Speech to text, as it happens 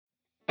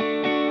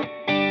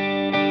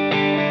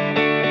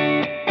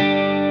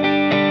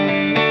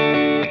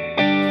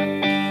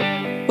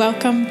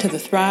to the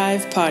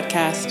Thrive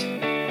Podcast.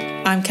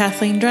 I'm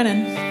Kathleen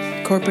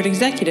Drennan, corporate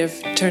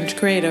executive turned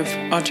creative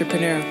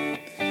entrepreneur.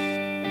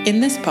 In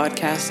this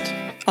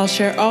podcast, I'll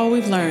share all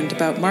we've learned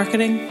about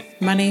marketing,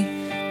 money,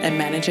 and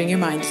managing your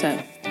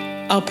mindset.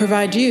 I'll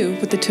provide you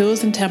with the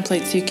tools and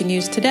templates you can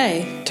use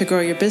today to grow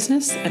your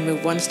business and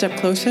move one step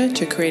closer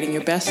to creating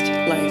your best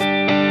life.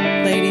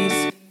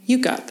 Ladies, you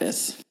got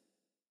this.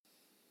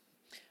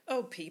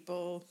 Oh,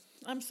 people,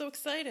 I'm so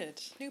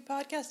excited. New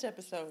podcast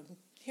episode.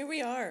 Here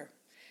we are.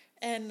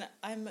 And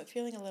I'm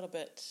feeling a little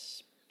bit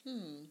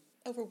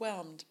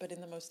overwhelmed, but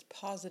in the most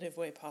positive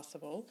way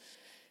possible,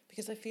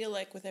 because I feel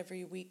like with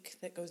every week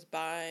that goes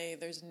by,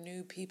 there's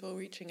new people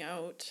reaching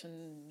out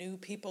and new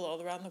people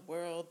all around the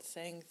world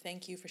saying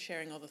thank you for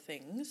sharing all the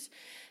things.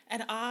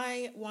 And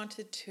I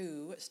wanted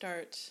to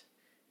start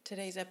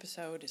today's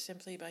episode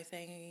simply by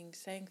saying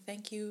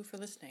thank you for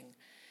listening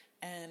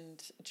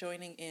and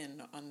joining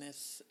in on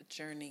this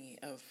journey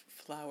of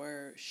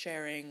flower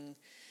sharing,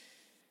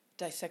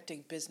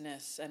 dissecting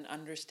business, and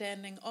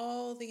understanding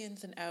all the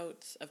ins and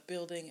outs of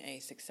building a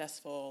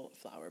successful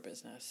flower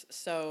business.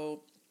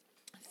 So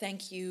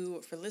thank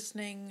you for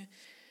listening.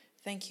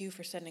 Thank you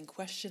for sending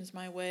questions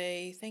my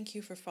way. Thank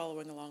you for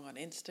following along on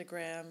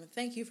Instagram.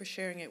 Thank you for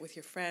sharing it with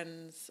your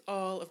friends.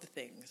 All of the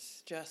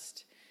things.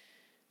 Just,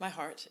 my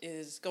heart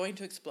is going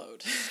to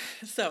explode.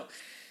 So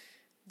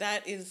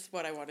that is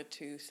what I wanted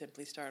to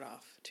simply start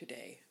off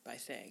today by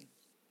saying.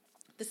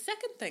 The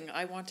second thing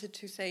I wanted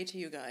to say to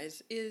you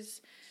guys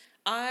is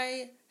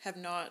I have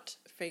not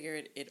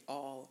figured it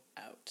all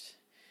out.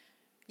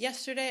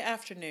 Yesterday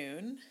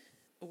afternoon,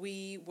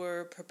 we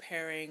were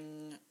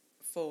preparing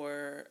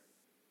for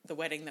the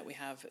wedding that we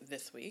have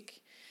this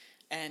week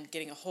and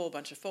getting a whole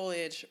bunch of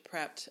foliage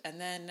prepped. And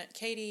then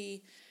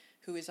Katie,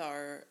 who is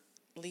our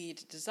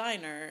lead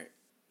designer,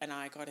 and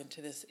I got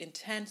into this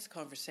intense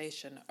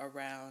conversation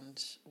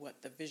around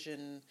what the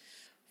vision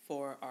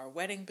for our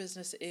wedding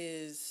business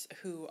is,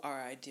 who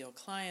our ideal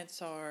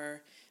clients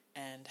are,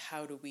 and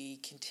how do we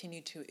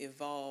continue to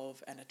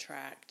evolve and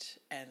attract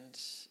and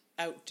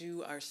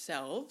outdo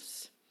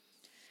ourselves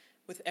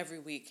with every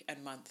week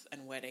and month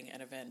and wedding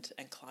and event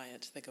and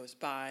client that goes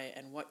by,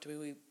 and what do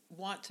we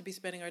want to be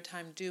spending our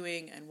time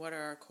doing, and what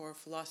are our core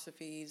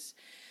philosophies.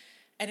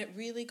 And it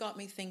really got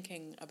me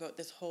thinking about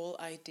this whole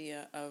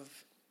idea of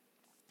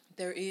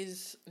there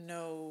is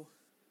no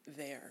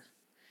there.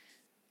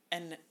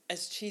 And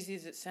as cheesy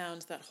as it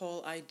sounds, that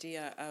whole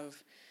idea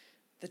of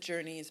the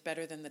journey is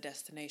better than the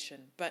destination.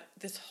 But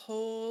this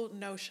whole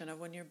notion of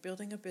when you're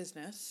building a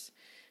business,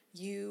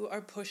 you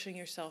are pushing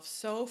yourself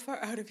so far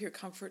out of your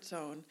comfort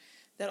zone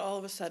that all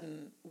of a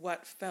sudden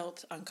what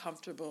felt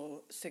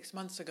uncomfortable 6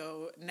 months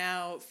ago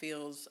now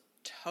feels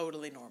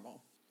totally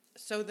normal.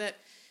 So that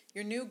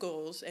your new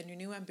goals and your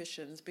new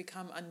ambitions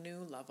become a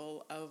new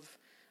level of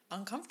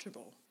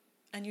uncomfortable.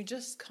 And you're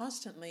just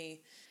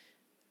constantly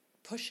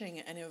pushing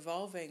and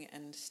evolving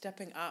and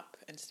stepping up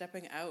and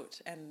stepping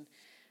out. And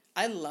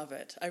I love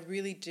it. I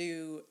really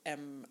do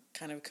am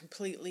kind of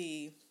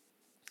completely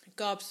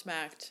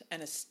gobsmacked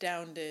and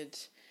astounded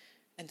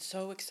and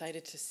so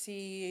excited to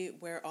see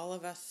where all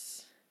of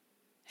us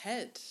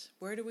head.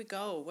 Where do we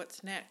go?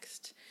 What's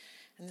next?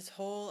 And this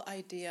whole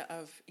idea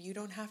of you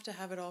don't have to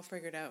have it all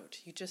figured out.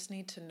 You just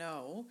need to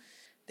know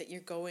that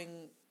you're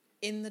going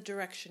in the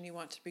direction you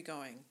want to be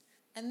going.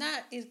 And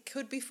that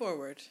could be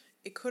forward.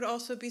 It could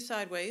also be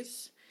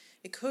sideways.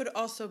 It could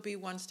also be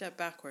one step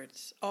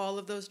backwards. All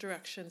of those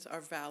directions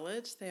are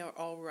valid. They are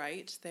all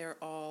right. They are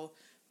all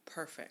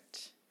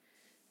perfect.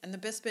 And the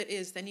best bit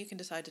is then you can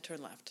decide to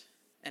turn left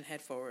and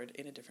head forward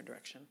in a different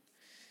direction.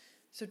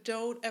 So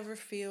don't ever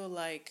feel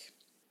like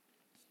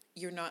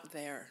you're not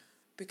there,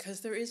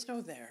 because there is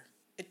no there.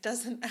 It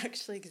doesn't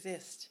actually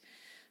exist.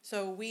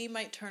 So we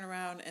might turn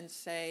around and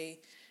say,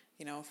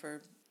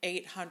 for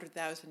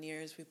 800,000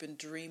 years, we've been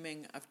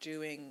dreaming of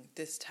doing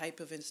this type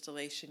of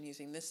installation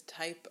using this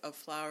type of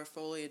flower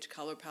foliage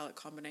color palette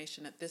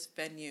combination at this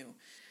venue.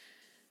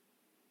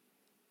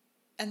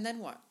 And then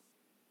what?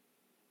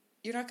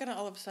 You're not going to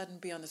all of a sudden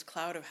be on this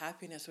cloud of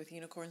happiness with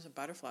unicorns and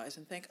butterflies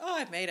and think, oh,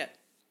 I've made it.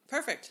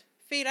 Perfect.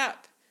 Feet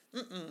up.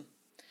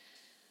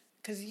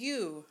 Because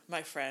you,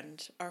 my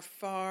friend, are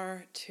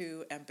far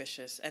too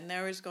ambitious. And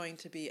there is going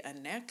to be a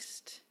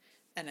next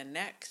and a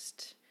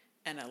next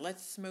and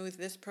let's smooth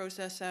this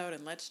process out,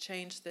 and let's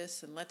change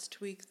this, and let's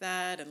tweak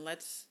that, and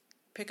let's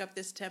pick up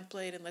this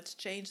template, and let's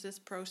change this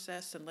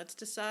process, and let's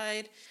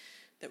decide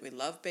that we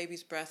love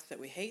baby's breath, that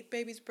we hate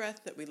baby's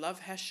breath, that we love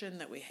Hessian,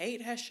 that we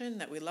hate Hessian,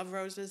 that we love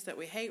roses, that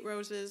we hate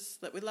roses,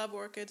 that we love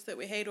orchids, that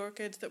we hate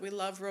orchids, that we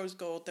love rose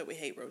gold, that we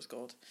hate rose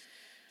gold.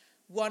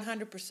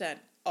 100%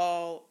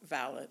 all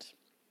valid.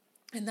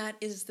 And that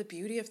is the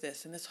beauty of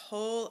this, and this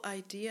whole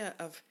idea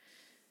of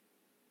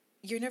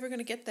you're never going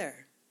to get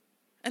there.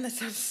 And that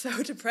sounds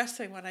so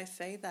depressing when I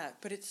say that,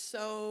 but it's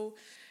so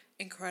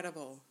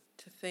incredible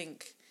to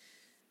think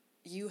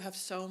you have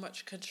so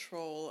much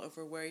control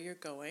over where you're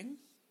going,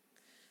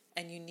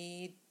 and you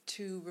need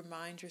to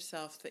remind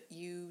yourself that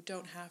you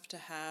don't have to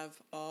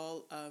have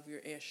all of your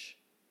ish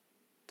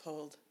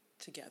pulled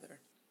together.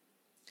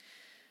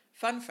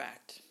 Fun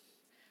fact,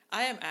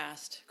 I am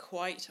asked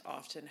quite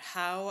often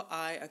how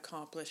I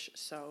accomplish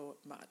so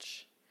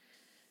much.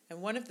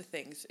 And one of the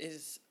things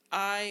is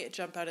I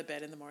jump out of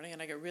bed in the morning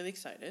and I get really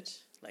excited.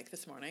 Like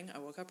this morning, I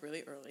woke up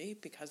really early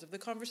because of the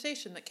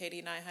conversation that Katie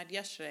and I had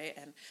yesterday,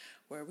 and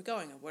where are we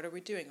going, and what are we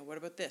doing, and what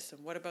about this,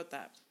 and what about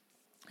that.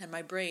 And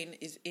my brain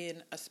is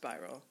in a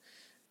spiral.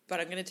 But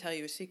I'm going to tell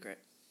you a secret.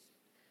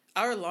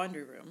 Our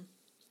laundry room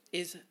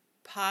is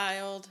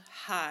piled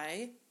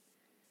high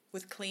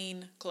with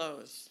clean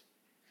clothes.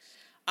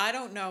 I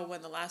don't know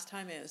when the last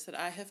time is that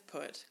I have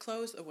put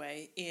clothes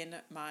away in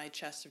my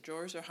chest of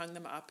drawers or hung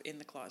them up in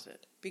the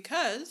closet.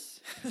 Because,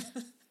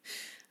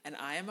 and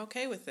I am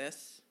okay with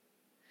this,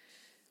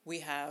 we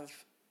have,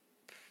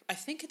 I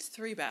think it's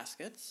 3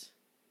 baskets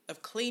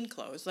of clean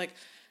clothes. Like,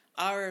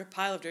 our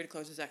pile of dirty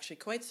clothes is actually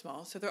quite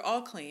small, so they're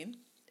all clean.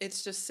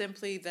 It's just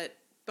simply that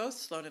both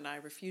Sloan and I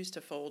refuse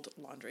to fold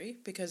laundry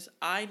because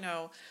I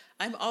know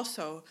I'm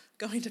also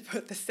going to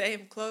put the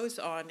same clothes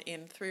on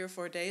in 3 or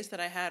 4 days that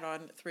I had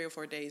on 3 or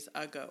 4 days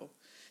ago.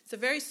 It's a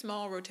very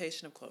small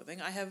rotation of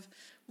clothing. I have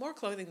more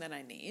clothing than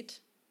I need.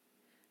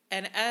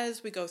 And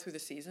as we go through the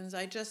seasons,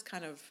 I just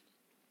kind of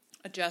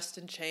adjust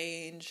and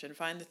change and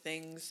find the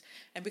things.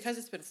 And because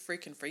it's been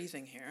freaking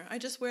freezing here, I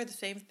just wear the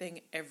same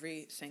thing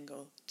every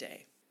single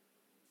day.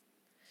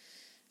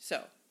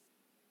 So,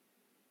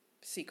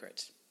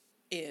 secret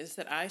is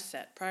that I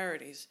set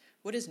priorities.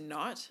 What is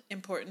not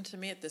important to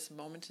me at this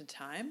moment in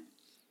time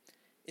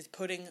is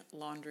putting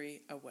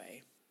laundry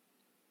away.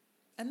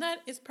 And that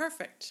is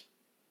perfect.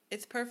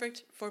 It's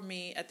perfect for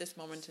me at this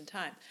moment in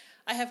time.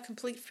 I have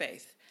complete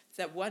faith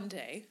that one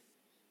day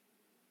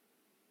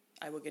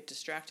I will get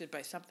distracted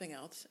by something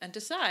else and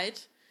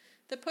decide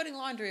that putting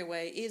laundry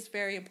away is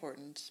very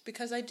important,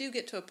 because I do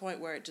get to a point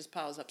where it just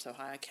piles up so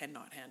high I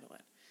cannot handle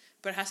it.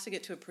 But it has to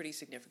get to a pretty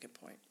significant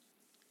point.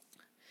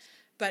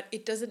 But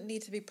it doesn't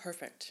need to be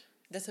perfect.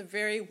 That's a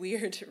very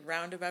weird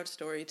roundabout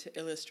story to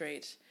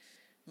illustrate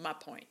my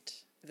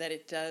point, that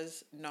it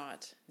does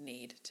not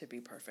need to be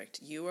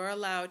perfect. You are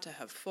allowed to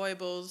have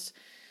foibles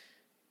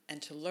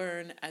and to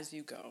learn as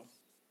you go.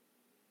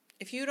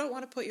 If you don't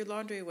want to put your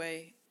laundry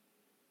away,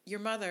 your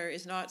mother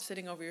is not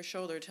sitting over your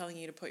shoulder telling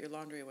you to put your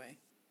laundry away.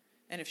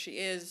 And if she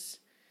is,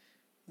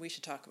 we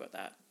should talk about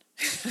that.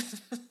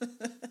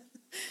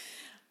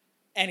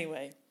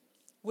 Anyway,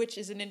 which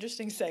is an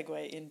interesting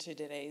segue into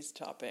today's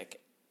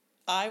topic.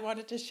 I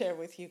wanted to share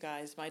with you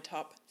guys my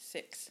top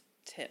 6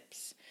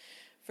 tips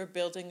for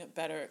building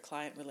better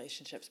client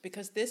relationships,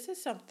 because this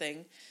is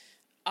something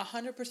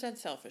 100%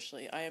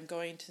 selfishly, I am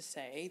going to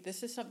say,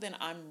 this is something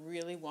I'm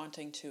really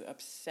wanting to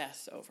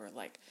obsess over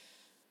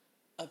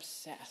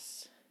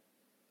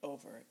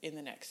in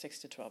the next 6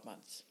 to 12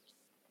 months.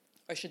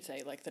 I should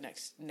say like the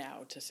next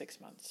now to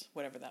 6 months,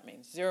 whatever that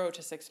means. 0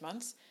 to 6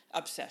 months,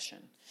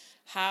 obsession.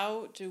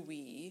 How do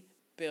we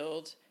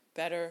build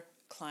better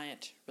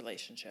client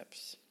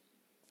relationships?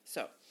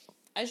 So,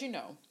 as you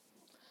know,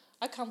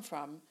 I come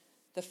from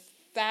the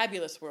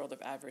fabulous world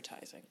of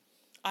advertising.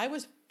 I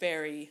was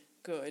very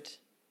good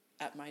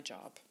at my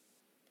job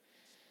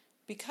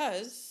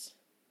because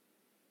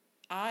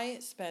I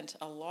spent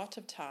a lot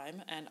of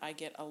time, and I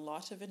get a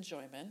lot of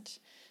enjoyment,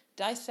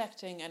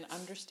 dissecting and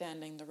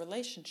understanding the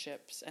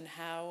relationships and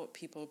how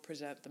people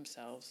present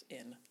themselves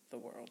in the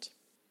world.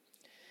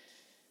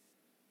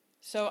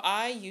 So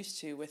I used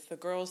to, with the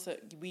girls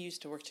that we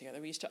used to work together,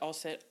 we used to all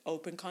sit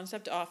open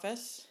concept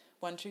office,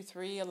 1, 2,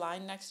 3, a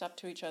line next up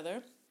to each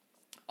other,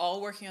 all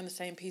working on the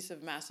same piece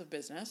of massive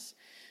business.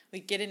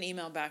 We'd get an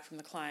email back from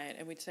the client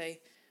and we'd say,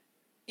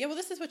 yeah, well,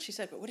 this is what she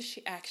said, but what does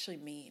she actually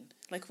mean?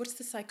 Like, what's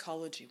the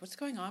psychology? What's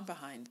going on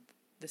behind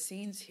the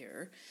scenes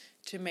here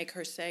to make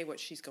her say what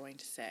she's going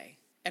to say?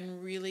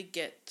 And really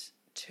get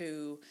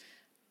to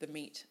the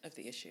meat of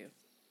the issue.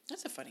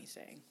 That's a funny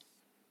saying.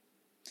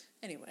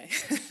 Anyway,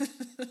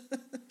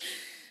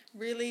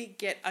 really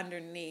get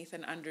underneath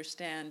and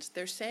understand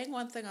they're saying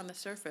one thing on the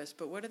surface,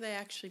 but what do they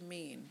actually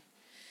mean?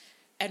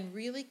 And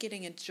really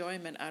getting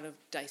enjoyment out of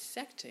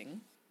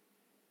dissecting,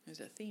 there's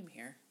a theme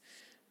here,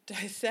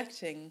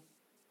 dissecting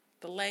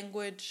the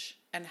language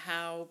and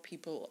how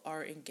people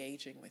are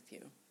engaging with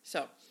you.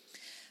 So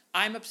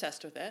I'm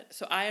obsessed with it.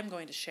 So I am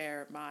going to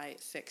share my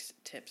 6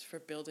 tips for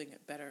building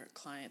better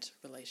client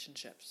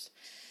relationships.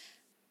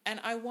 And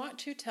I want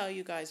to tell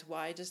you guys,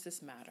 why does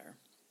this matter?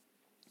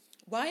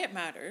 Why it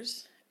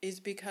matters is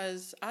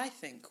because I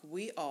think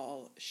we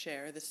all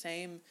share the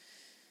same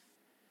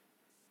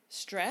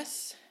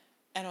stress,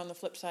 and on the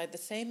flip side, the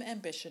same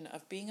ambition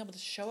of being able to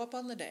show up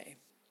on the day,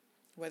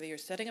 whether you're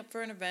setting up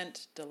for an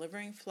event,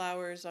 delivering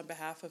flowers on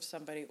behalf of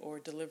somebody, or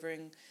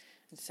delivering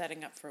and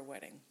setting up for a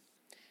wedding.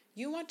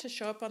 You want to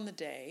show up on the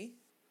day,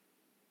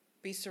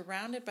 be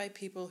surrounded by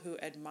people who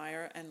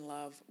admire and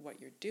love what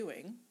you're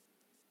doing,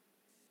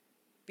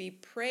 be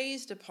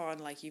praised upon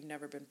like you've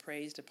never been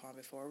praised upon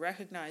before,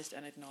 recognized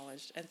and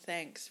acknowledged, and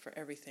thanks for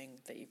everything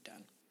that you've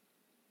done.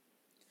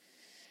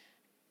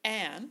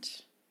 And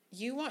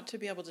you want to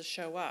be able to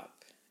show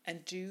up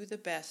and do the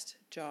best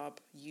job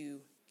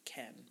you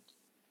can.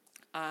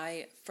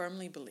 I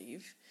firmly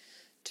believe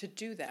to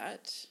do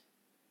that,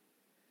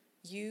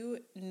 you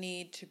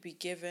need to be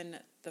given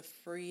the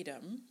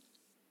freedom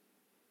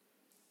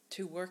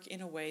to work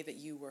in a way that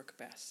you work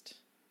best.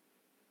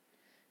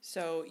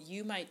 So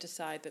you might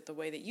decide that the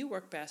way that you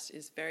work best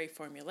is very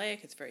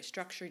formulaic, it's very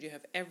structured, you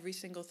have every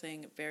single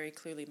thing very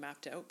clearly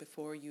mapped out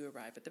before you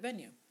arrive at the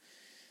venue.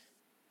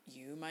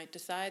 You might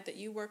decide that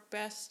you work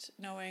best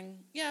knowing,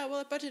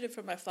 I budgeted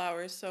for my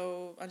flowers,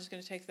 so I'm just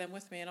going to take them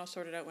with me and I'll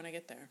sort it out when I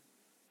get there.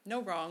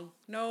 No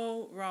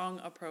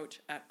wrong approach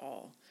at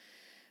all.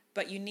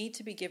 But you need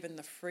to be given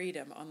the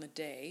freedom on the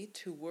day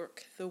to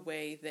work the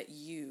way that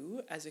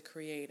you, as a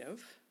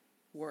creative,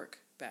 work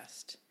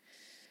best.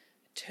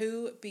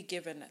 To be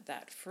given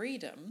that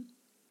freedom,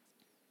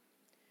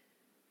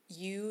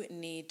 you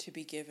need to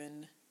be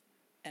given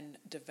and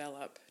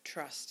develop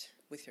trust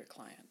with your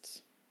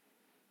clients.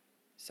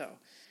 So,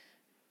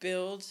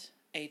 build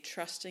a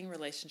trusting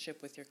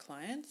relationship with your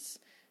clients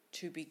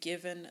to be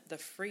given the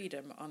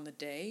freedom on the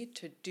day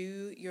to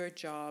do your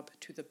job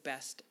to the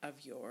best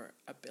of your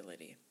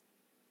ability.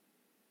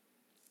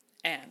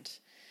 And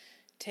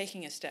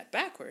taking a step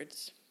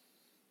backwards,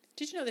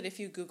 did you know that if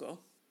you Google,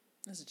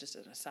 this is just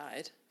an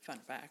aside, fun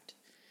fact,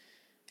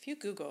 if you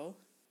Google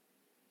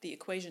the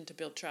equation to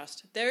build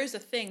trust, there is a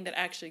thing that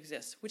actually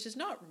exists, which is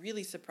not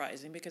really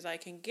surprising because I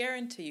can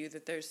guarantee you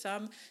that there's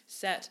some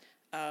set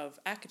of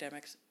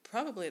academics,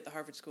 probably at the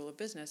Harvard School of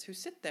Business, who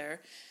sit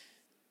there,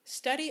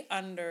 study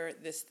under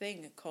this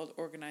thing called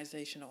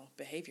organizational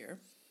behavior,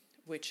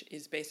 which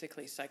is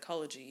basically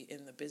psychology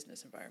in the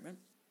business environment.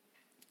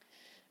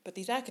 But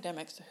these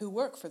academics who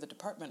work for the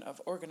Department of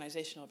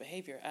Organizational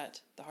Behavior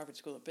at the Harvard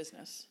School of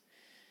Business,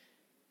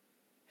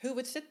 who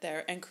would sit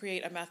there and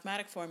create a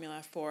mathematic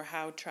formula for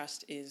how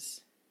trust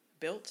is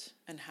built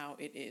and how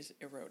it is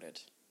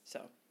eroded.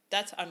 So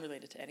that's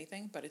unrelated to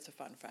anything, but it's a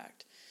fun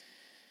fact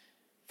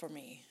for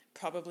me.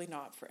 Probably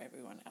not for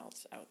everyone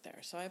else out there.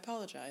 So I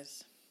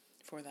apologize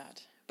for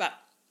that. But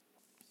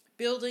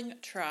building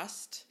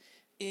trust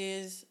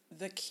is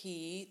the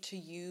key to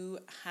you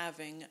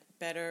having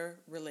better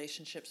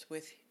relationships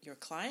with your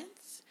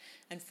clients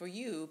and for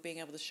you being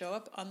able to show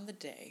up on the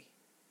day,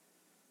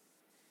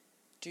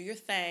 do your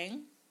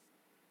thing,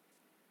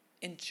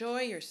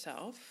 enjoy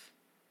yourself,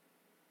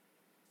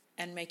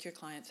 and make your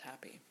clients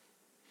happy.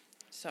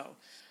 So,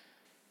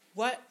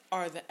 what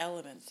are the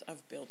elements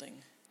of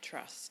building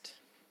trust?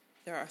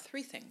 There are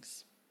 3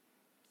 things.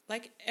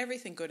 Like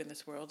everything good in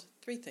this world,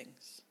 3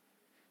 things.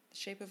 The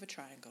shape of a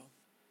triangle.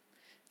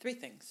 3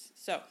 things.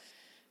 So,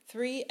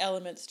 3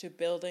 elements to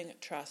building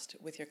trust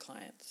with your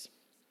clients.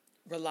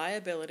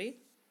 Reliability,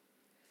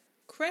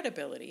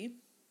 credibility,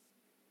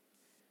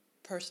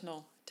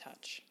 personal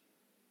touch.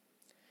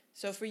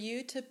 So for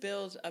you to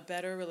build a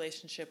better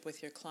relationship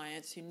with your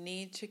clients, you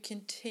need to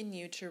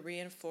continue to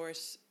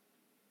reinforce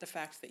the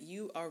fact that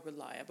you are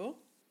reliable,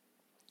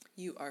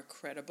 you are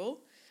credible,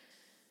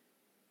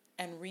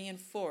 and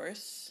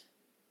reinforce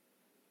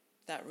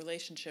that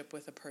relationship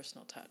with a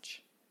personal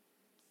touch.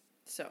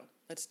 So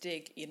let's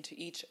dig into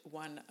each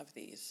one of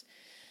these.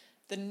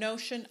 The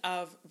notion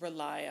of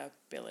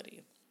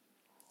reliability.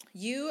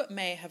 You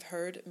may have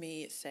heard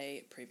me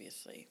say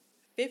previously,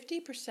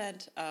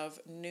 50% of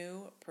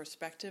new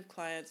prospective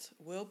clients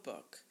will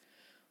book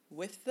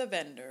with the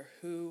vendor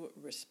who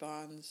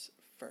responds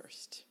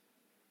first.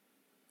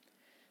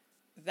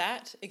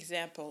 That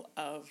example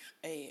of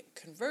a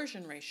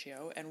conversion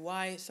ratio and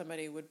why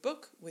somebody would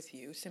book with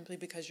you simply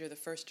because you're the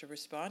first to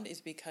respond is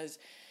because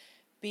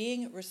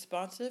being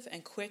responsive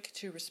and quick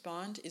to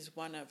respond is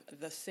one of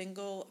the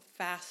single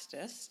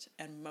fastest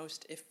and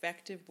most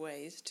effective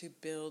ways to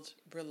build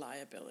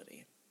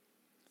reliability.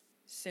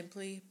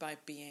 Simply by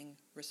being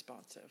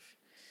responsive.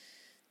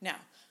 Now,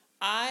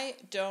 I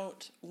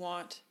don't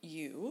want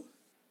you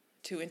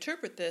to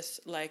interpret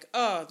this like,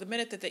 oh, the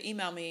minute that they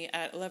email me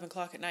at 11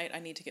 o'clock at night, I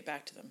need to get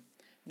back to them.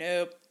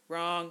 Nope,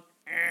 wrong.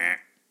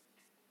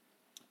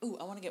 Ooh,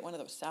 I want to get one of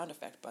those sound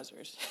effect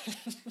buzzers.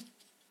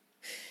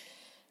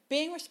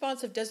 Being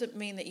responsive doesn't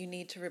mean that you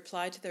need to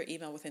reply to their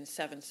email within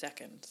 7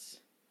 seconds.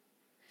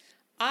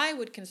 I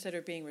would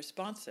consider being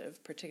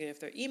responsive, particularly if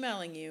they're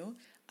emailing you,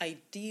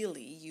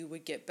 ideally you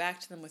would get back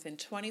to them within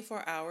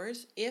 24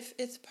 hours if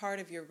it's part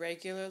of your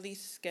regularly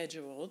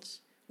scheduled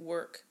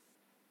work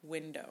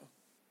window.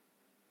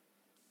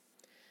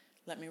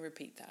 Let me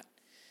repeat that.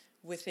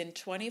 Within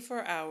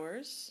 24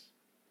 hours,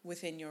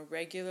 within your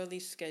regularly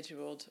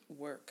scheduled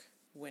work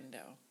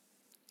window.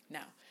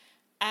 Now,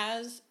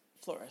 as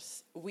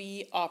florists,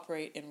 we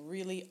operate in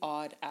really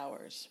odd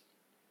hours.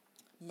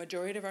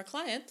 Majority of our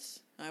clients,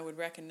 I would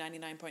reckon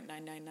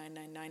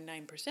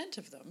 99.99999%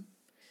 of them,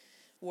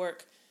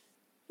 work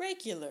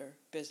regular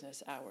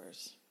business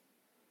hours.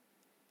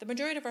 The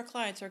majority of our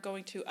clients are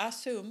going to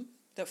assume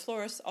that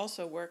florists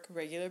also work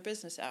regular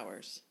business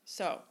hours.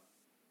 So,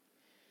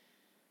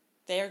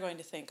 they are going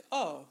to think,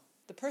 oh,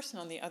 the person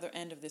on the other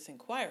end of this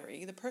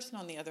inquiry, the person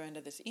on the other end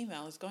of this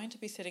email is going to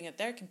be sitting at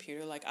their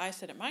computer like I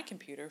sit at my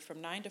computer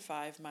from 9 to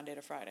 5, Monday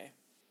to Friday.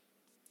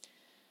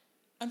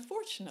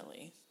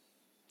 Unfortunately,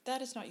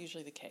 that is not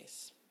usually the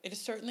case. It is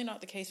certainly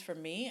not the case for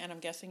me, and I'm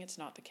guessing it's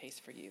not the case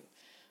for you.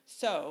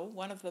 So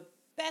one of the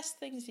best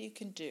things you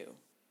can do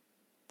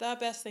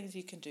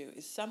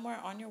is somewhere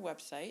on your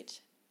website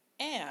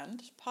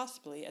and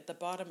possibly at the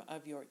bottom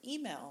of your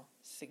email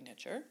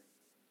signature,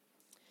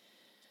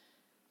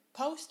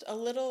 post a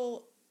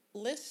little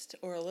list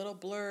or a little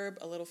blurb,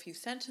 a little few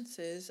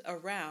sentences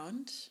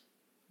around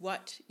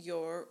what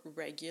your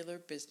regular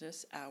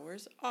business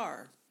hours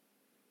are.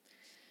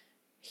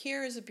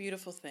 Here is a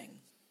beautiful thing.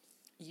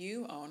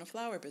 You own a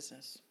flower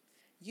business.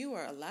 You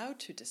are allowed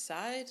to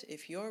decide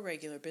if your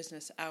regular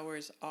business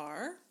hours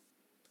are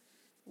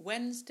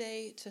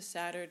Wednesday to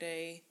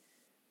Saturday,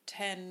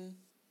 10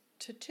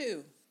 to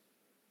 2.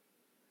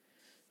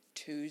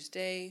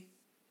 Tuesday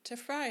to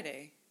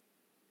Friday,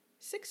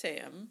 6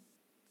 a.m.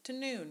 to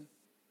noon.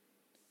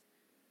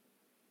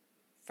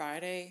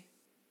 Friday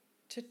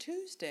to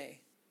Tuesday,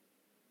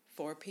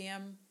 4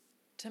 p.m.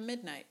 to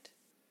midnight.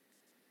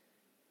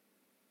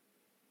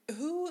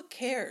 Who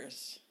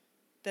cares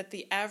that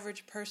the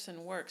average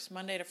person works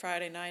Monday to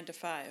Friday, 9 to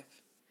 5?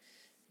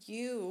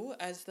 You,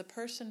 as the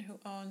person who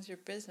owns your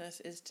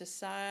business, is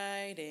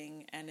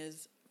deciding and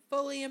is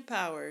fully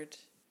empowered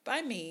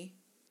by me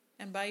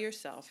and by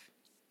yourself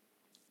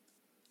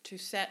to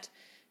set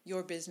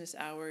your business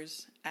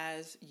hours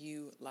as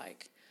you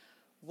like.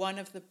 One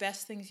of the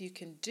best things you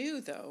can do,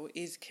 though,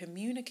 is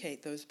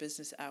communicate those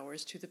business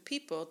hours to the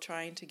people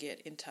trying to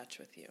get in touch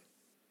with you.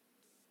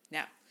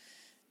 Now,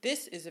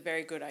 this is a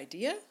very good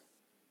idea.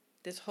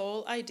 This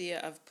whole idea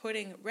of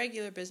putting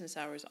regular business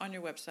hours on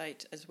your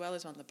website as well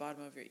as on the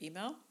bottom of your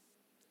email.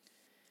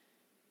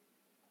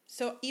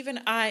 So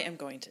even I am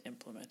going to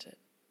implement it.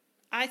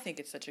 I think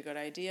it's such a good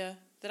idea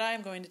that I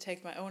am going to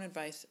take my own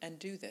advice and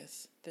do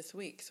this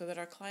week so that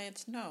our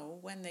clients know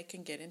when they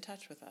can get in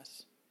touch with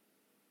us.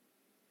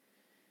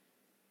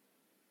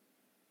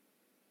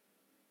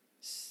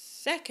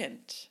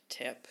 Second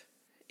tip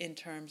in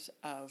terms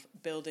of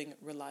building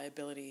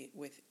reliability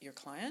with your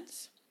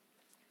clients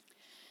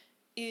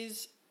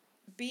is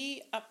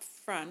be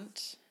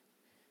upfront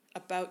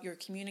about your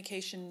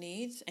communication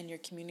needs and your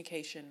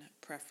communication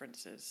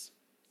preferences.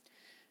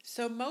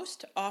 So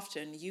most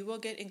often you will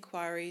get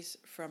inquiries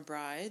from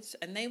brides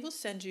and they will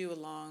send you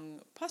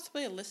along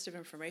possibly a list of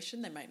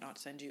information. They might not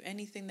send you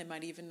anything. They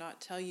might even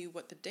not tell you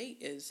what the date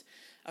is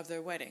of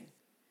their wedding.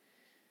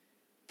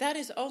 That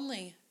is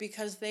only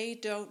because they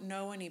don't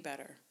know any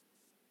better.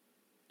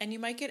 And you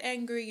might get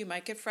angry, you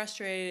might get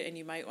frustrated, and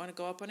you might want to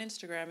go up on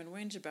Instagram and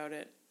whinge about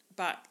it.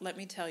 But let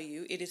me tell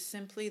you, it is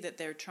simply that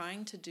they're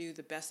trying to do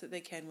the best that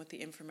they can with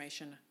the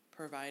information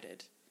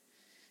provided.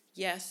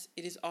 Yes,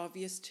 it is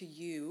obvious to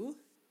you,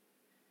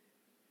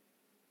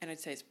 and I'd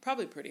say it's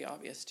probably pretty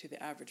obvious to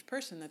the average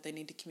person that they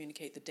need to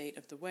communicate the date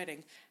of the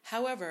wedding.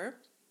 However,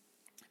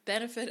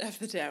 benefit of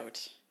the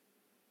doubt.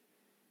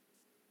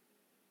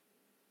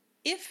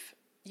 If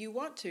you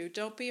want to,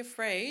 don't be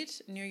afraid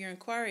near your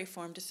inquiry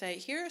form to say,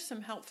 here are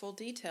some helpful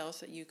details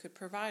that you could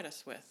provide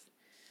us with.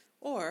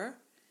 Or,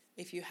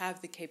 if you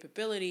have the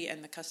capability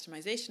and the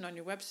customization on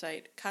your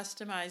website,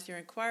 customize your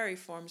inquiry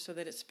form so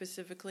that it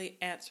specifically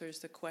answers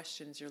the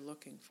questions you're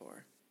looking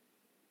for.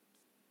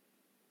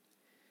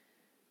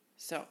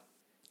 So,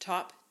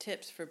 top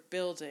tips for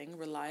building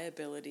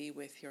reliability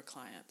with your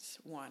clients.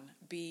 1,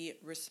 be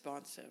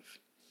responsive.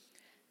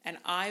 And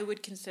I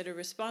would consider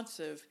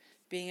responsive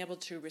being able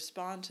to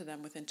respond to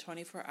them within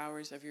 24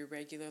 hours of your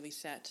regularly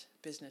set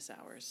business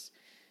hours.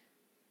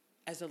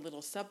 As a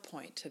little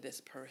sub-point to this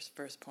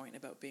first point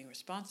about being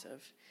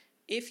responsive,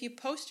 if you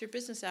post your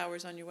business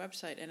hours on your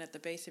website and at the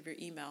base of your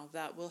email,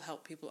 that will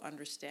help people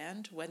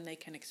understand when they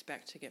can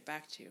expect to get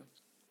back to you.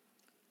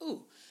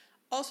 Ooh,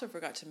 also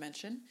forgot to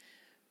mention,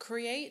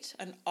 create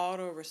an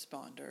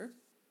autoresponder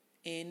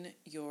in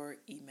your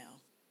email.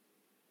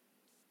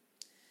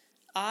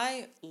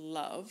 I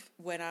love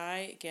when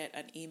I get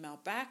an email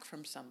back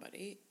from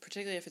somebody,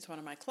 particularly if it's one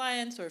of my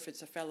clients or if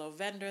it's a fellow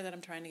vendor that I'm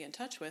trying to get in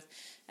touch with,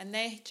 and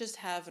they just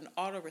have an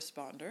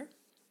autoresponder,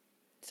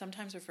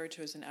 sometimes referred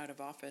to as an out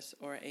of office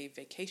or a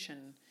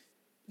vacation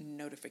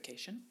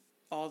notification,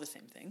 all the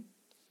same thing,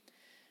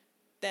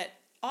 that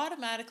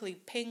automatically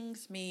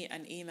pings me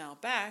an email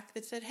back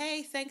that said,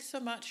 hey, thanks so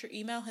much, your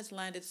email has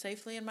landed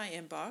safely in my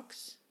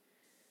inbox,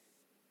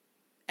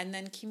 and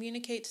then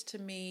communicates to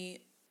me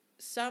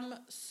some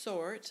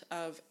sort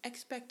of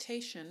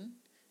expectation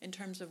in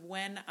terms of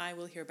when I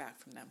will hear back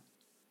from them.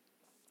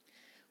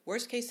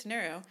 Worst case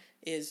scenario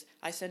is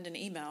I send an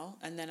email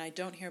and then I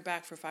don't hear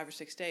back for 5 or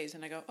 6 days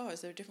and I go, oh,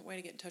 is there a different way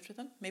to get in touch with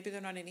them? Maybe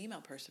they're not an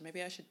email person.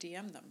 Maybe I should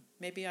DM them.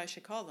 Maybe I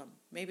should call them.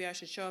 Maybe I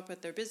should show up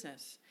at their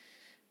business.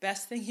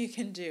 Best thing you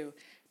can do,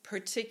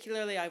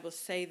 particularly I will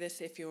say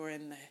this if you're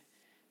in the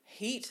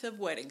heat of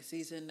wedding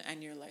season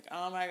and you're like,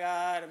 oh my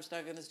God, I'm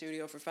stuck in the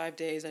studio for 5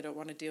 days. I don't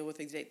want to deal with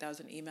these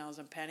 8,000 emails.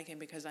 I'm panicking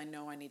because I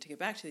know I need to get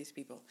back to these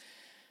people.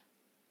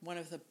 One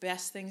of the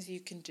best things you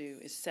can do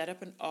is set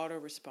up an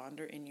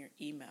autoresponder in your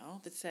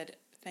email that said,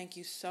 thank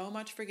you so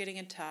much for getting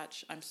in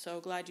touch. I'm so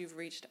glad you've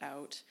reached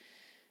out.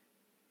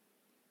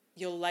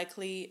 You'll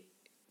likely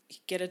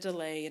get a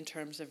delay in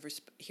terms of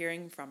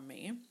hearing from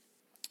me.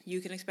 You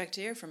can expect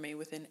to hear from me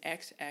within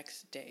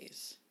XX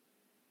days.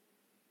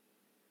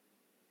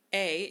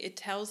 A, it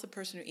tells the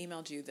person who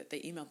emailed you that they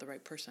emailed the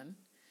right person.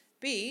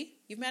 B,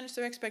 you've managed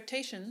their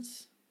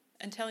expectations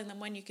and telling them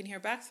when you can hear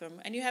back from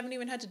them, and you haven't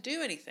even had to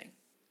do anything.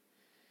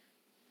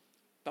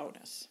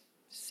 Bonus.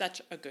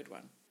 Such a good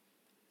one.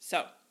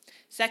 So,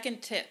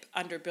 second tip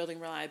under building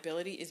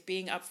reliability is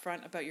being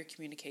upfront about your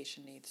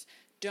communication needs.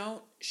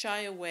 Don't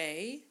shy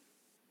away.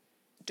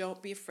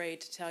 Don't be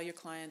afraid to tell your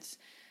clients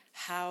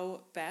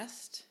how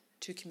best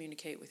to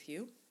communicate with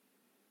you,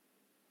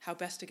 how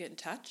best to get in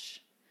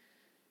touch,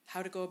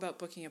 how to go about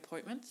booking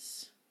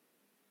appointments,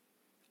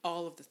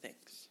 all of the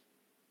things,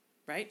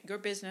 right? Your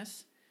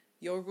business,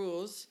 your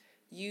rules,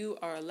 you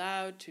are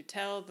allowed to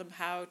tell them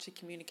how to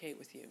communicate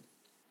with you.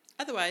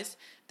 Otherwise,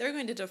 they're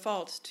going to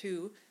default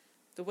to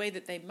the way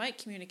that they might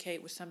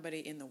communicate with somebody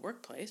in the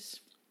workplace.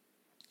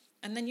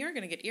 And then you're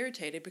going to get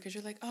irritated because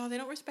you're like, oh, they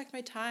don't respect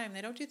my time.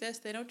 They don't do this.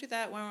 They don't do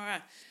that.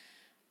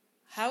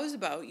 How's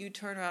about you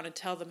turn around and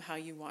tell them how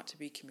you want to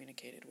be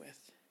communicated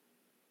with?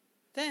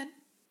 Then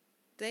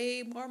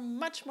they are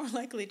much more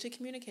likely to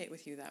communicate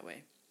with you that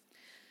way.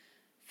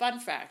 Fun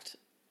fact,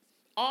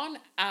 on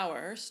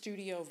our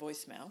studio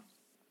voicemail,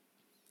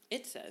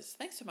 it says,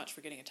 thanks so much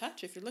for getting in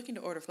touch. If you're looking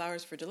to order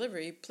flowers for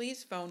delivery,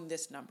 please phone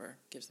this number.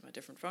 Gives them a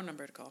different phone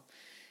number to call.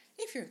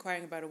 If you're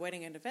inquiring about a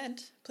wedding and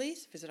event,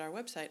 please visit our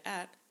website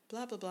at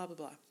blah, blah, blah, blah,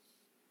 blah.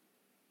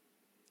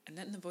 And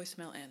then the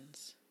voicemail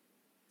ends.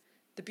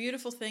 The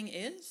beautiful thing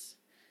is,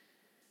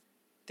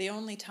 the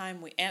only time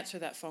we answer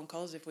that phone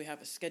call is if we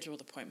have a scheduled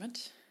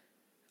appointment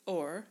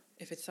or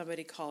if it's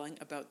somebody calling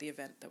about the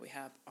event that we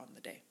have on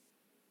the day.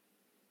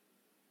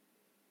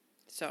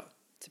 So,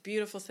 it's a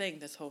beautiful thing,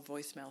 this whole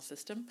voicemail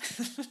system.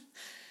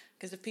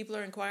 Because if people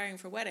are inquiring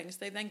for weddings,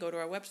 they then go to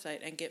our website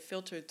and get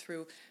filtered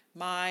through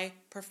my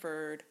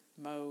preferred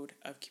mode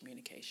of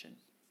communication.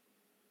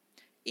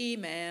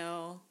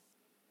 Email,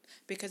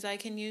 because I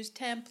can use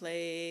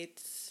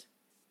templates.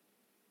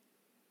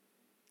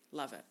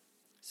 Love it.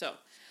 So,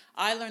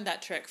 I learned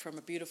that trick from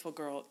a beautiful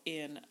girl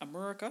in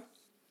America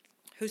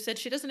who said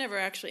she doesn't ever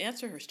actually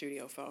answer her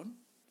studio phone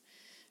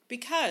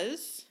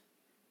because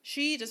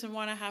she doesn't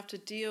want to have to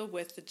deal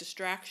with the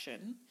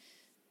distraction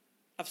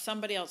of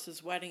somebody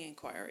else's wedding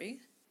inquiry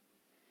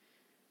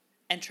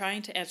and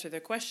trying to answer their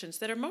questions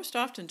that are most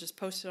often just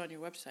posted on your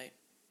website.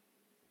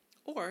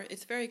 Or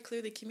it's very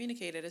clearly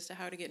communicated as to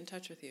how to get in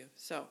touch with you.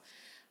 So,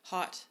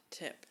 hot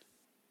tip.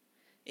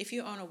 If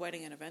you own a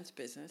wedding and events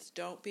business,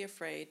 don't be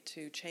afraid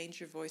to change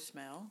your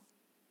voicemail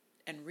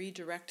and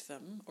redirect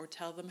them or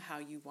tell them how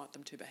you want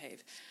them to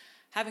behave.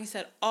 Having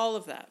said all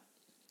of that,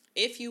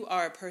 if you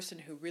are a person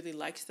who really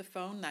likes the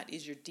phone, that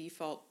is your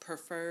default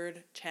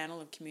preferred channel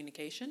of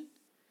communication,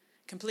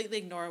 completely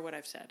ignore what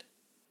I've said.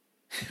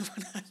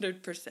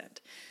 100%.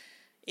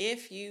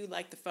 If you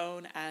like the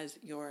phone as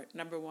your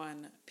number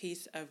one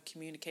piece of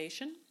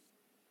communication,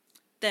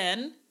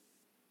 then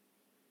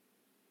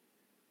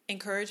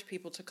encourage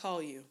people to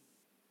call you.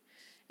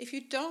 If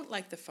you don't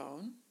like the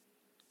phone,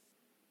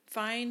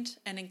 find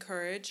and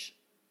encourage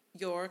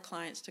your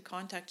clients to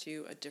contact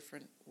you a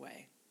different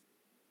way.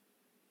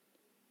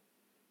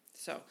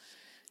 So,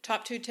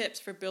 top 2 tips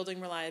for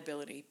building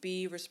reliability.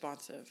 Be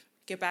responsive.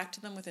 Get back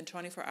to them within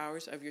 24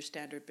 hours of your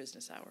standard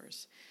business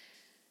hours.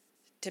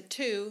 Tip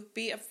 2,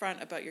 be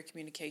upfront about your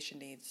communication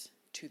needs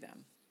to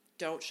them.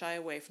 Don't shy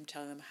away from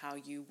telling them how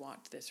you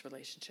want this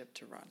relationship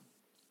to run.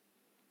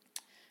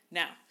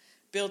 Now,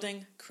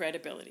 building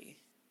credibility.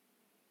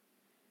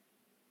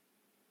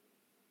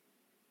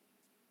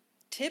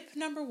 Tip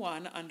number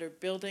 1 under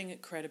building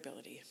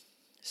credibility,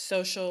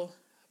 social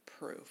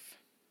proof.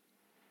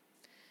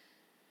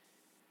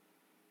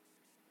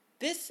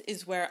 This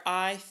is where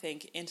I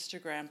think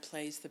Instagram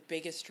plays the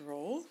biggest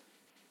role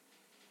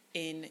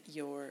in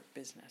your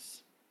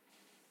business.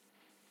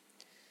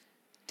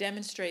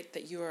 Demonstrate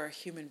that you are a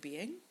human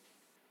being.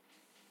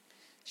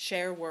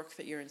 Share work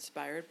that you're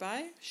inspired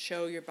by.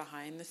 Show your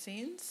behind the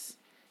scenes.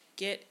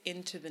 Get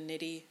into the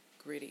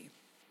nitty-gritty.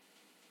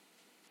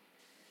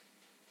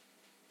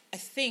 I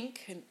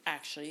think, and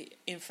actually,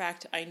 in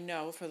fact, I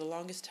know for the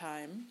longest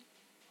time,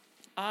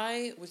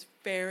 I was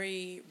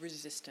very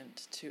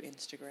resistant to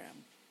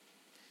Instagram.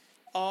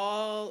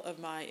 All of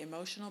my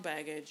emotional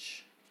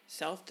baggage,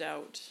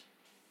 self-doubt,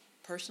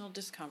 personal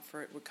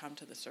discomfort would come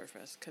to the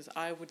surface because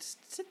I would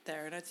sit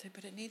there and I'd say,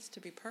 but it needs to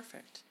be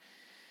perfect.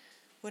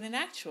 When in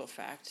actual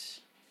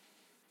fact,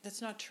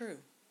 that's not true.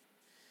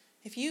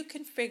 If you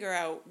can figure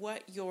out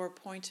what your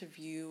point of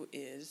view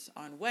is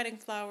on wedding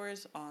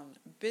flowers, on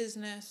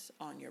business,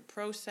 on your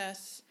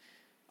process,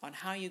 on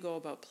how you go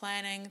about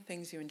planning,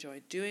 things you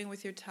enjoy doing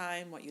with your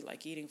time, what you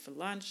like eating for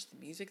lunch, the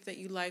music that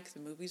you like, the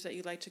movies that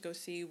you like to go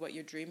see, what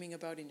you're dreaming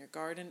about in your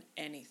garden,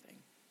 anything.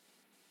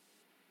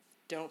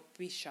 Don't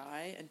be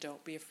shy and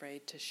don't be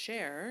afraid to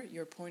share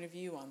your point of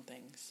view on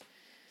things.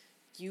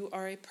 You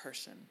are a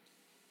person.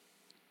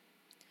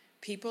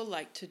 People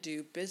like to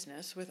do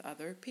business with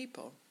other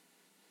people.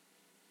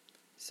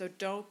 So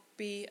don't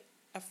be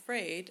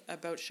afraid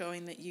about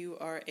showing that you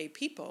are a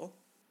people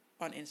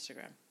on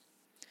Instagram.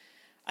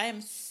 I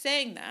am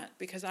saying that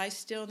because I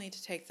still need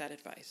to take that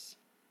advice.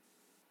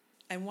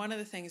 And one of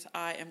the things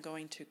I am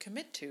going to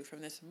commit to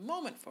from this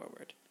moment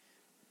forward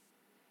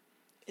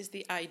is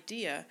the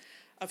idea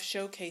of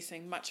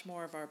showcasing much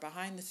more of our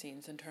behind the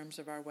scenes in terms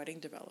of our wedding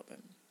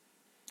development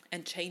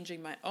and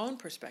changing my own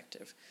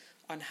perspective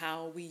on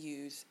how we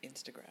use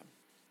Instagram.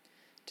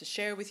 To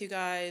share with you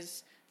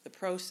guys the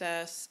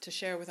process, to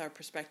share with our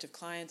prospective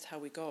clients how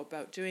we go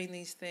about doing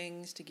these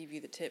things, to give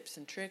you the tips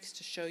and tricks,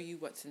 to show you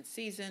what's in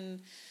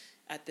season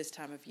at this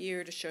time of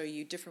year, to show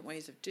you different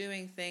ways of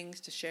doing things,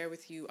 to share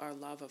with you our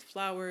love of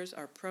flowers,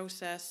 our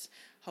process,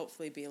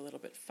 hopefully be a little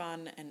bit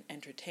fun and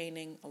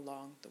entertaining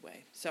along the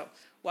way. So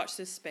watch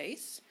this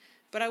space,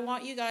 but I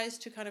want you guys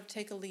to kind of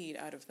take a lead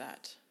out of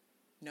that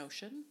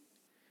notion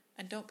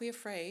and don't be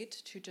afraid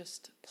to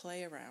just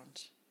play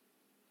around.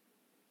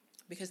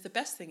 Because the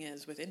best thing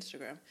is with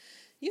Instagram,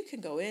 you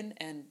can go in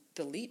and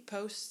delete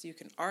posts, you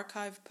can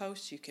archive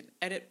posts, you can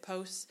edit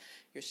posts.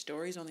 Your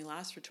stories only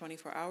last for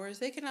 24 hours.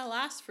 They can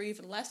last for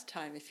even less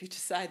time if you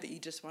decide that you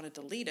just want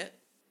to delete it.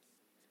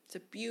 It's a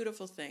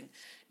beautiful thing.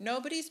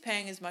 Nobody's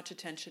paying as much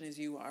attention as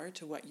you are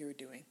to what you're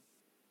doing.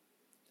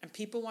 And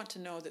people want to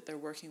know that they're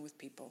working with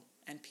people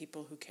and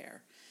people who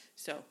care.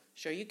 So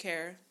show you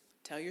care,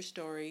 tell your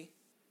story,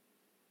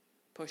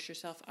 push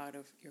yourself out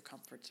of your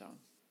comfort zone.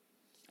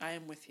 I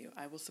am with you.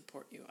 I will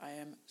support you. I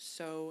am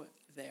so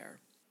there.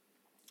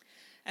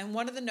 And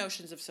one of the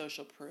notions of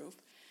social proof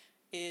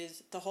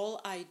is the whole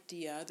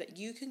idea that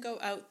you can go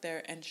out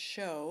there and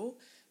show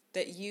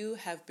that you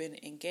have been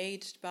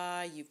engaged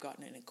by, you've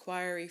gotten an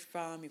inquiry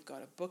from, you've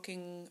got a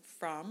booking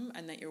from,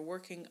 and that you're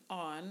working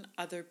on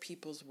other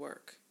people's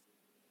work.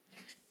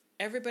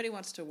 Everybody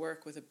wants to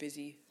work with a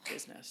busy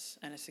business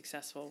and a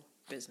successful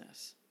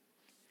business.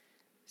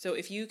 So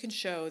if you can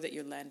show that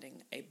you're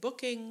landing a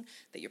booking,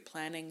 that you're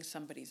planning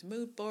somebody's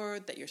mood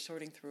board, that you're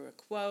sorting through a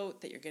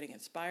quote, that you're getting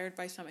inspired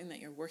by something, that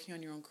you're working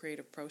on your own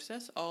creative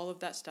process, all of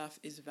that stuff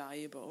is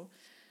valuable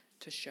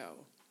to show.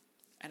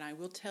 And I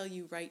will tell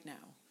you right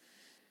now,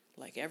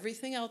 like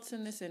everything else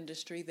in this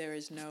industry, there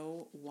is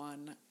no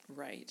one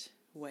right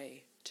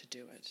way to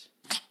do it.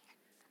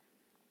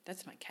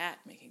 That's my cat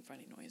making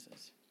funny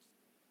noises.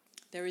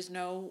 There is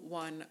no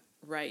one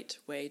right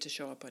way to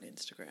show up on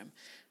Instagram.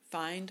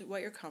 Find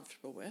what you're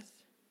comfortable with,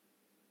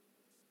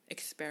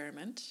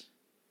 experiment,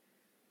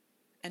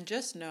 and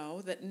just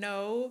know that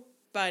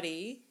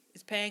nobody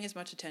is paying as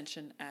much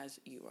attention as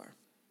you are.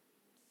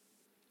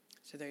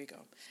 So there you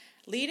go.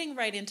 Leading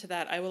right into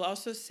that, I will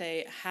also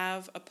say,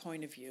 have a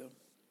point of view.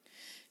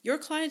 Your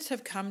clients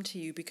have come to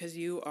you because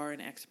you are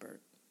an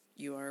expert.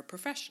 You are a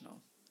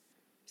professional.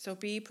 So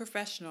be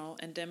professional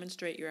and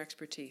demonstrate your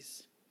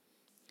expertise.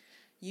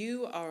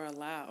 You are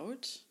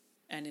allowed,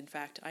 and in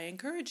fact, I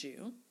encourage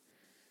you,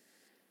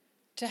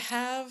 to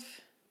have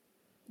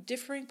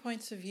differing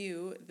points of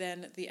view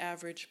than the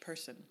average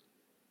person.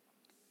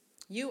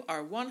 You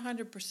are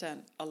 100%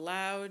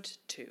 allowed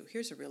to.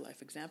 Here's a real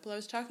life example. I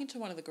was talking to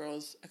one of the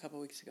girls a couple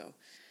weeks ago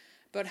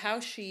about how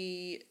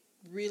she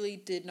really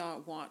did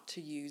not want to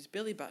use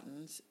Billy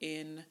buttons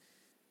in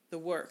the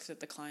work that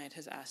the client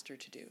has asked her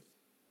to do.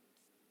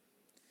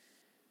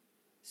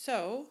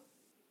 So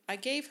I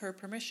gave her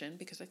permission,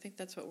 because I think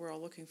that's what we're all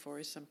looking for,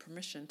 is some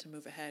permission to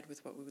move ahead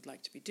with what we would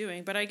like to be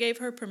doing. But I gave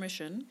her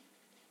permission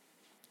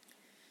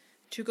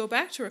to go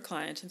back to her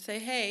client and say,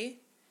 hey,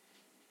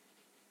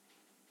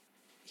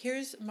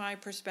 here's my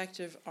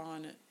perspective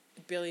on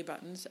Billy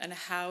buttons and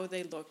how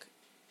they look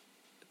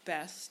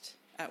best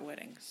at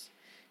weddings,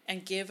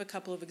 and give a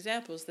couple of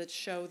examples that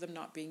show them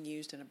not being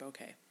used in a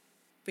bouquet.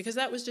 Because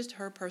that was just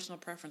her personal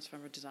preference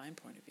from a design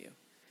point of view.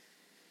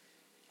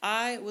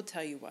 I will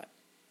tell you what,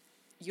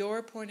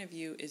 your point of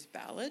view is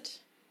valid,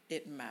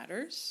 it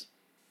matters,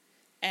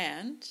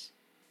 and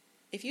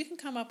if you can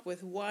come up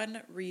with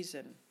one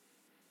reason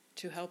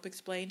to help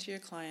explain to your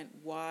client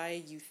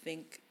why you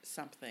think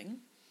something,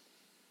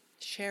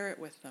 share it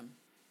with them.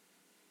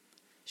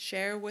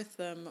 Share with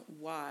them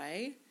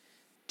why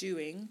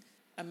doing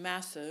a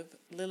massive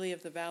Lily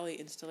of the Valley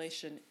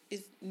installation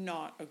is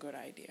not a good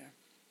idea.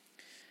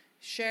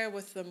 Share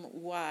with them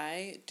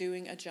why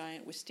doing a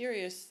giant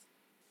wisteria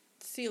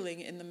ceiling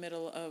in the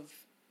middle of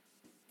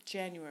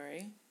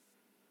January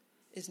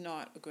is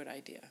not a good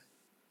idea.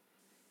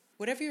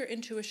 Whatever your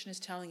intuition is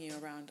telling you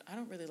around, I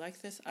don't really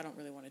like this, I don't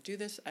really want to do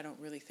this, I don't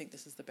really think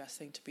this is the best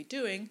thing to be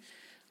doing,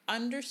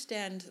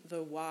 understand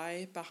the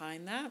why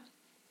behind that.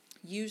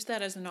 Use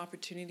that as an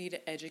opportunity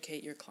to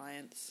educate your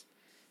clients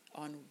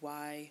on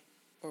why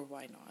or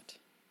why not.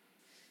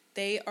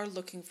 They are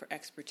looking for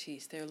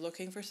expertise. They're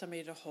looking for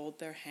somebody to hold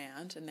their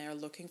hand, and they are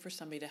looking for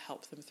somebody to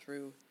help them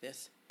through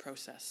this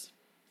process.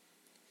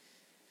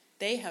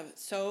 They have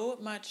so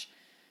much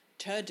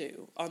to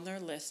do on their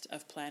list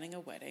of planning a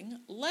wedding,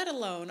 let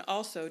alone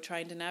also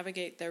trying to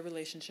navigate their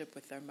relationship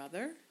with their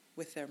mother,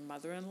 with their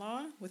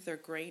mother-in-law, with their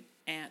great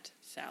Aunt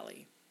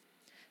Sally.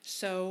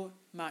 So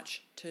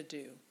much to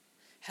do.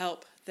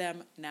 Help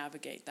them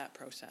navigate that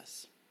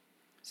process.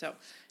 So,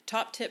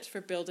 top tips for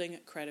building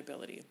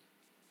credibility.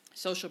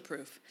 Social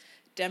proof.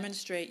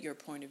 Demonstrate your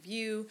point of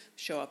view,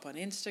 show up on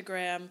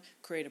Instagram,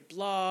 create a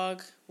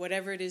blog,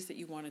 whatever it is that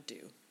you want to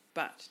do,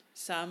 but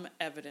some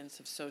evidence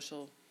of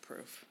social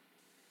proof.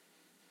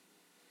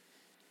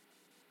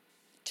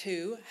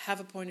 2, have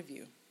a point of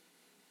view.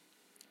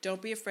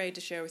 Don't be afraid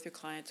to share with your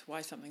clients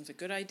why something's a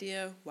good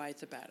idea, why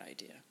it's a bad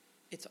idea.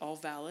 It's all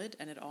valid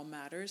and it all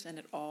matters, and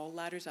it all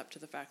ladders up to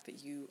the fact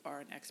that you are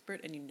an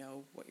expert and you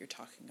know what you're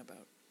talking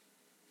about.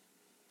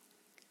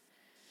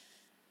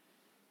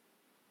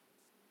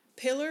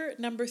 Pillar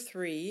number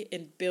 3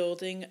 in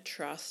building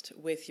trust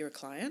with your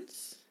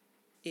clients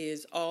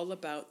is all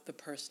about the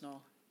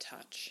personal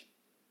touch.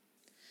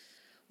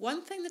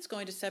 One thing that's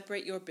going to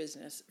separate your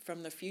business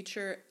from the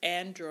future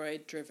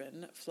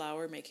Android-driven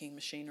flower-making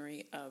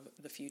machinery of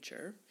the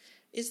future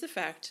is the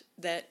fact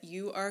that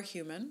you are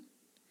human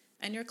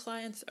and your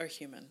clients are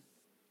human.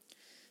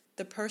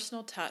 The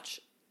personal touch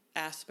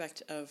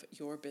aspect of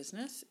your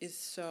business is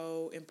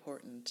so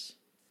important.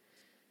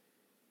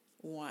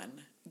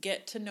 1,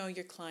 get to know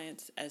your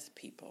clients as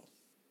people.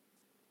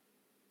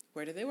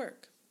 Where do they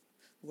work?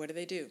 What do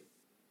they do?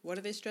 What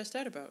are they stressed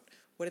out about?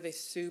 What are they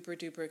super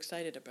duper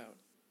excited about?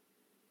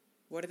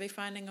 What are they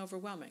finding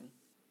overwhelming?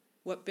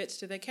 What bits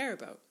do they care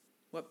about?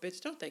 What bits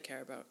don't they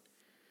care about?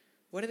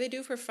 What do they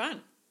do for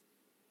fun?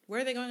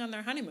 Where are they going on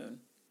their honeymoon?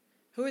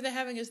 Who are they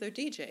having as their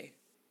DJ?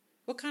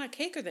 What kind of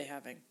cake are they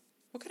having?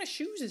 What kind of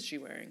shoes is she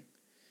wearing?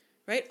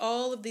 Right?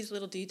 All of these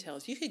little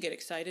details. You could get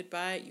excited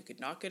by it. You could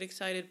not get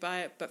excited by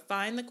it. But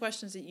find the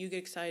questions that you get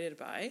excited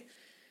by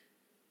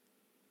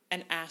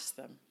and ask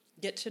them.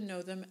 Get to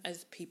know them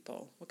as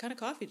people. What kind of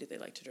coffee do they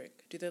like to drink?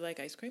 Do they like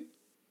ice cream?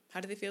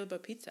 How do they feel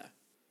about pizza?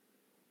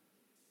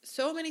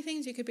 So many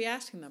things you could be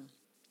asking them.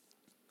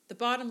 The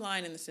bottom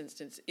line in this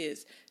instance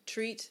is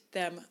treat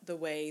them the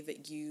way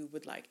that you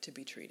would like to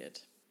be treated.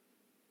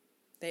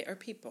 They are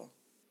people.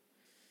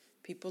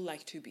 People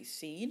like to be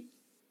seen.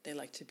 They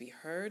like to be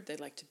heard, they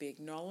like to be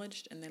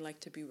acknowledged, and they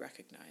like to be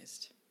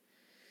recognized.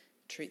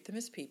 Treat them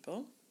as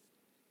people.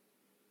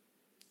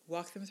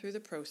 Walk them through the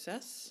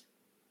process.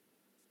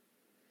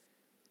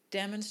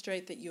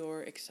 Demonstrate that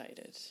you're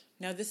excited.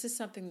 Now, this is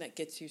something that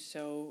gets you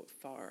so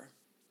far.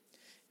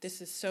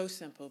 This is so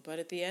simple, but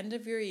at the end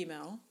of your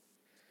email,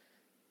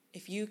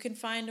 if you can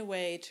find a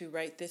way to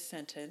write this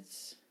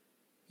sentence,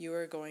 you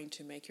are going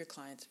to make your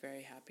clients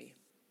very happy.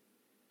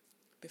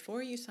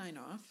 Before you sign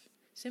off,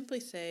 simply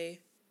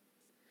say,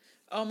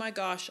 "Oh my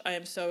gosh, I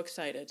am so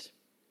excited."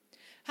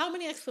 How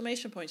many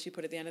exclamation points you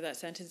put at the end of that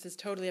sentence is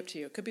totally up to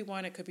you. It could be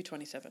 1, it could be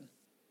 27.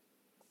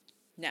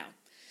 Now,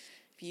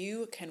 if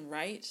you can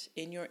write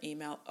in your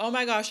email, "Oh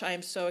my gosh, I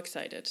am so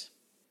excited."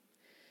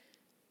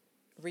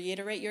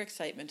 Reiterate your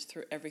excitement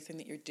through everything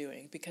that you're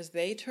doing, because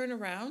they turn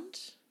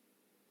around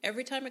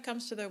every time it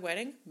comes to their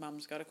wedding.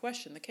 Mom's got a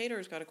question, the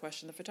caterer's got a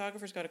question, the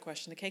photographer's got a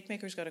question, the cake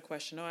maker's got a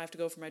question. "Oh, I have to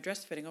go for my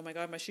dress fitting. Oh my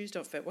God, my shoes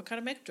don't fit. What kind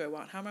of makeup do I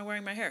want? How am I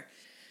wearing my hair?"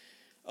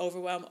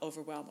 Overwhelm,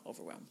 overwhelm,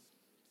 overwhelm.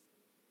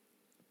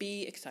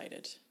 Be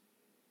excited.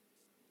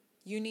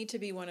 You need to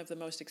be one of the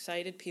most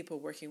excited people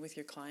working with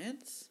your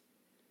clients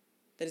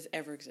that has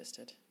ever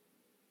existed.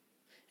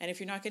 And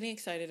if you're not getting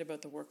excited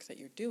about the work that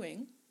you're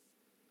doing,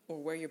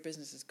 or where your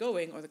business is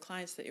going, or the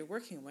clients that you're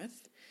working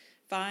with,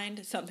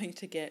 find something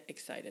to get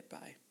excited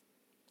by.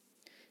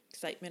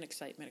 Excitement,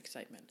 excitement,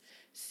 excitement.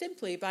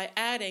 Simply by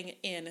adding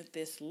in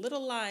this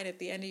little line at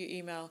the end of your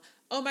email,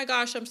 "Oh my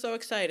gosh, I'm so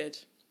excited."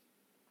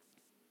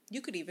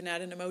 You could even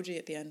add an emoji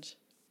at the end.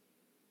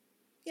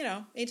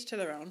 Each to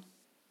their own.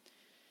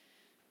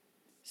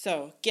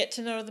 So, get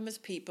to know them as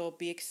people,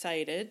 be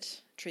excited,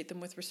 treat them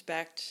with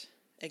respect,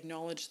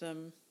 acknowledge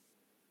them,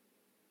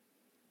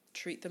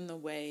 treat them the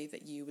way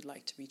that you would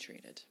like to be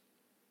treated.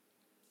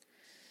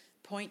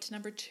 Point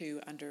number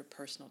 2 under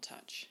personal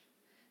touch: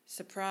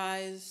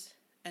 surprise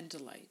and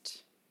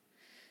delight.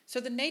 So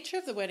the nature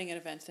of the wedding and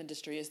events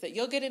industry is that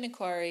you'll get an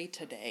inquiry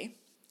today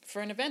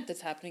for an event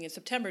that's happening in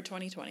September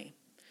 2020.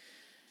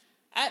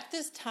 At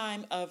this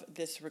time of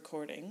this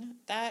recording,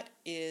 that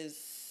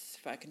is,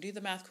 if I can do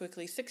the math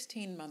quickly,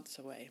 16 months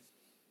away.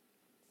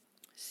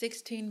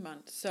 16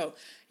 months. So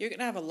you're going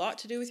to have a lot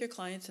to do with your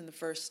clients in the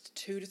first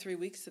 2 to 3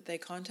 weeks that they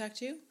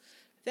contact you.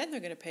 Then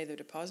they're going to pay their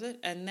deposit.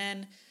 And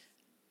then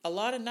a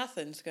lot of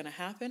nothing's going to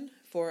happen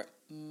for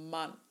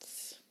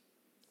months.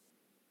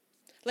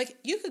 Like,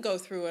 you could go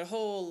through a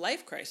whole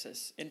life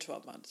crisis in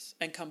 12 months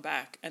and come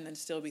back and then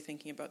still be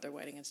thinking about their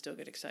wedding and still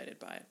get excited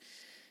by it.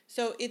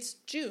 So it's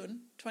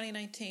June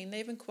 2019.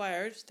 They've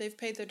inquired, they've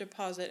paid their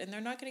deposit, and they're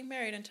not getting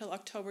married until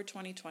October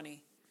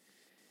 2020.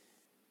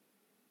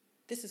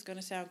 This is going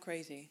to sound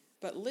crazy,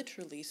 but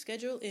literally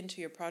schedule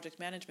into your project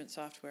management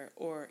software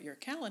or your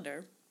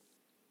calendar.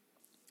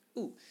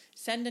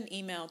 Send an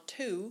email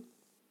to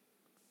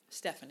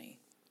Stephanie,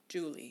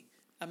 Julie,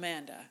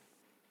 Amanda,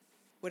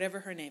 whatever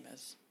her name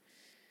is.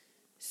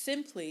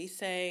 Simply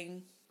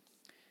saying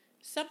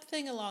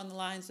something along the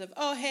lines of,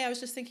 "Oh, hey, I was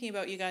just thinking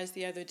about you guys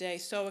the other day.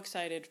 So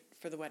excited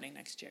for the wedding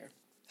next year.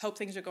 Hope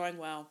things are going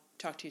well.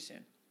 Talk to you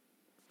soon."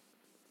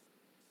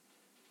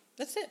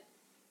 That's it.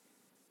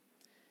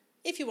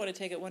 If you want to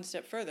take it one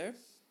step further,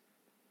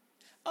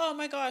 Oh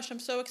my gosh, I'm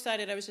so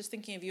excited. I was just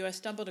thinking of you. I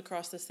stumbled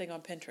across this thing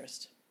on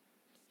Pinterest.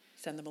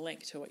 Send them a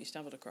link to what you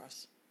stumbled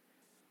across.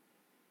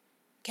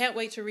 Can't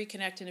wait to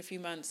reconnect in a few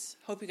months.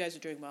 Hope you guys are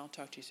doing well.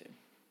 Talk to you soon.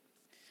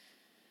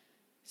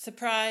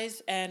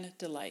 Surprise and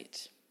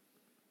delight.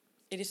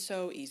 It is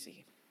so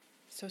easy,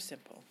 so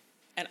simple.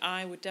 And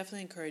I would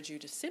definitely encourage you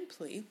to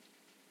simply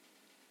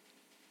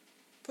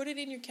put it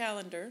in your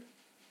calendar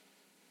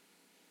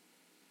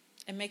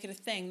and make it a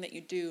thing that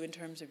you do in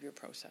terms of your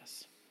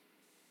process.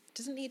 It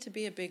doesn't need to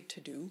be a big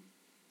to-do.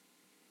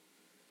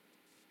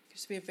 It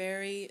just be a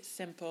very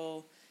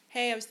simple,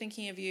 hey, I was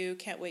thinking of you,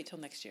 can't wait till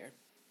next year.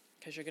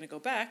 Because you're going to go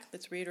back,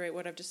 let's reiterate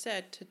what I've just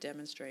said, to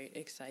demonstrate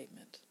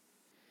excitement.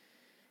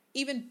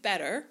 Even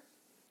better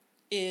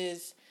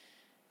is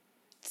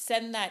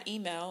send that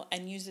email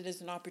and use it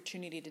as an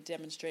opportunity to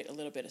demonstrate a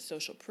little bit of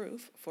social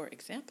proof. For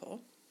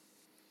example,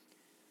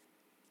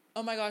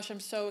 oh my gosh, I'm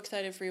so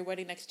excited for your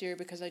wedding next year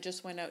because I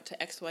just went out to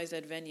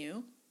XYZ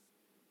venue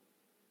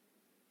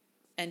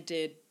and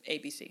did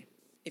ABC.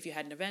 If you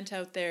had an event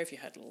out there, if you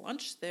had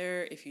lunch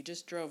there, if you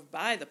just drove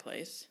by the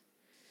place,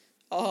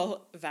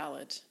 all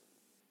valid,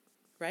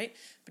 right?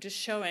 But just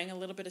showing a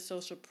little bit of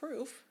social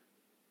proof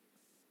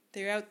that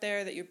you're out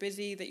there, that you're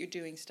busy, that you're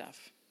doing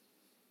stuff.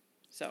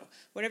 So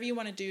whatever you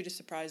want to do to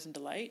surprise and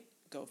delight,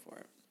 go for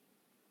it.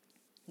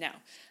 Now,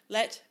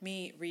 let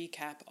me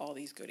recap all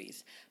these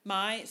goodies.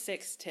 My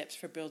 6 tips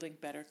for building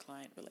better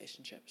client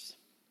relationships.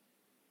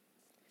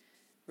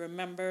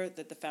 Remember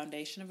that the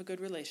foundation of a good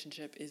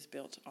relationship is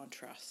built on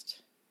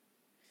trust.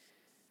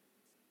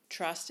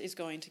 Trust is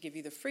going to give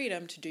you the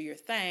freedom to do your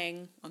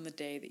thing on the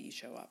day that you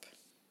show up.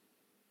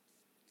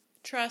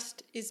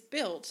 Trust is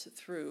built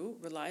through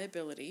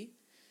reliability,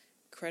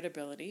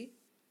 credibility,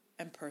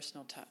 and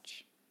personal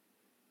touch.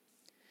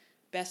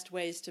 Best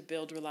ways to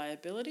build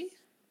reliability: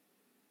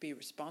 be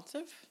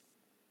responsive,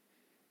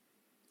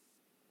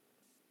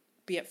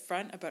 be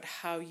upfront about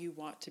how you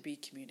want to be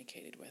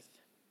communicated with.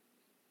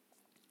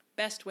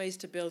 Best ways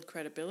to build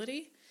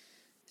credibility: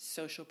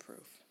 social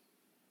proof.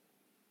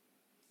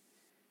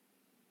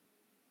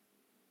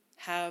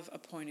 Have a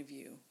point of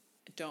view.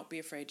 Don't be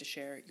afraid to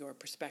share your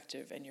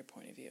perspective and your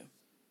point of view.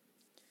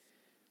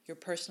 Your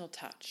personal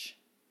touch.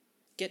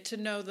 Get to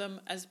know them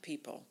as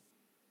people.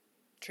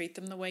 Treat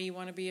them the way you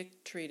want to be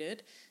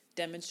treated.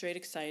 Demonstrate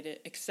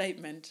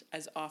excitement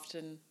as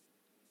often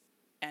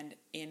and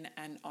in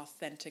an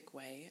authentic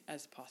way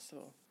as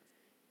possible.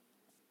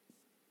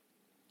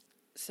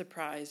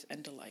 Surprise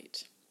and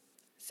delight.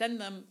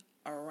 Send them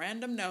a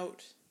random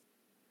note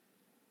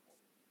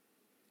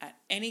at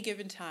any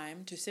given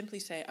time to simply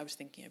say, I was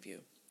thinking of you.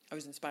 I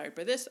was inspired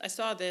by this. I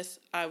saw this.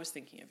 I was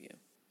thinking of you.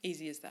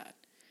 Easy as that.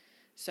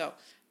 So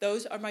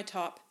those are my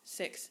top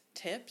 6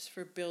 tips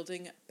for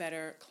building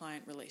better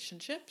client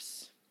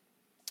relationships.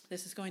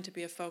 This is going to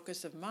be a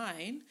focus of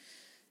mine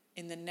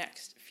in the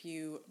next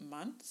few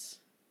months.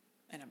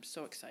 And I'm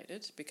so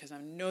excited because I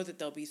know that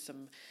there'll be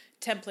some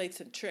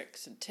templates and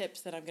tricks and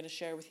tips that I'm going to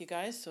share with you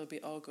guys. So it'll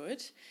be all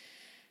good.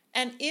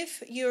 And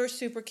if you're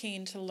super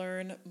keen to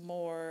learn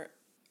more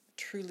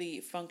truly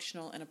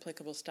functional and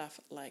applicable stuff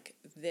like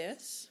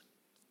this,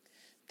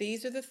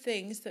 these are the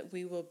things that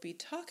we will be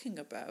talking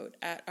about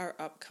at our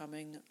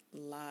upcoming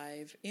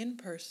live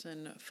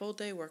in-person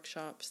full-day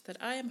workshops that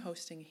I am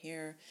hosting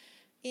here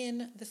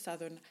in the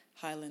Southern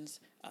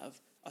Highlands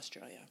of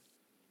Australia.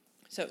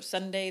 So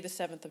Sunday the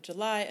 7th of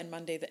July and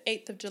Monday the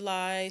 8th of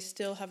July,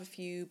 still have a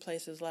few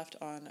places left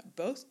on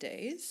both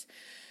days.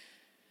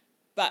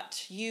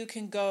 But you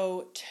can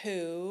go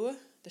to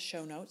the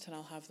show notes and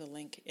I'll have the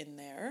link in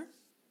there.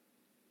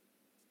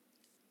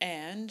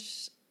 And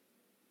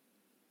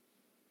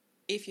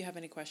if you have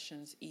any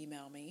questions,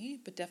 email me,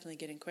 but definitely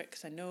getting quick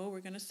because I know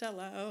we're going to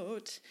sell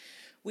out.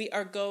 We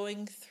are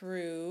going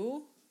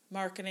through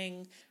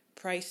marketing,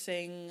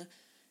 pricing.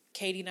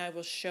 Katie and I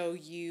will show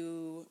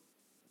you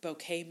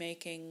bouquet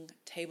making,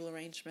 table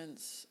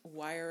arrangements,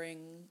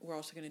 wiring. We're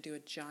also going to do a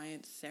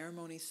giant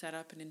ceremony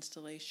setup and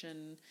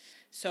installation.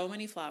 So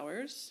many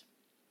flowers,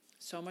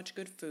 so much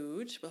good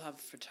food. We'll have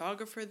a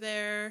photographer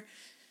there.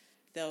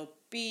 There'll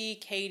be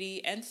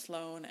Katie and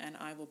Sloan, and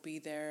I will be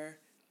there.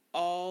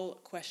 All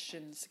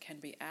questions can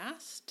be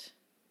asked.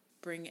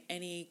 Bring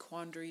any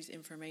quandaries,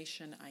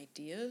 information,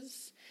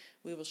 ideas.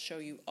 We will show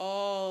you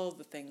all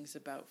the things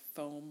about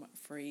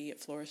foam-free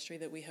floristry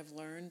that we have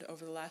learned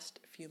over the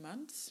last few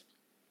months.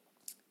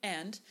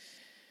 And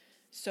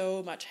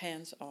so much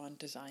hands-on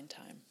design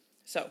time.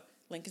 So,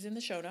 link is in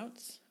the show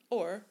notes,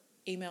 or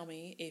email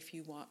me if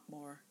you want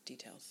more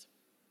details.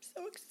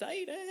 So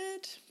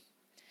excited!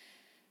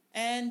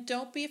 And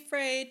don't be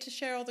afraid to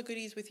share all the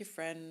goodies with your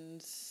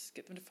friends.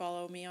 Get them to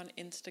follow me on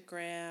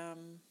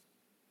Instagram.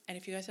 And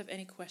if you guys have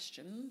any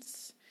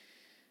questions,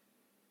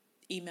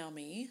 email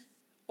me.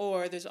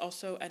 Or there's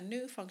also a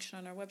new function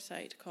on our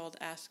website called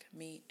Ask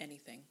Me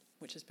Anything,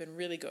 which has been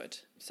really good.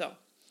 So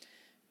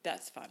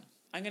that's fun.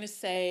 I'm going to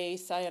say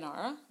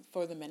sayonara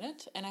for the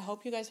minute. And I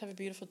hope you guys have a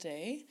beautiful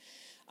day.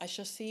 I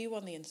shall see you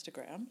on the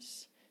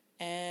Instagrams.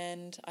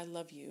 And I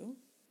love you.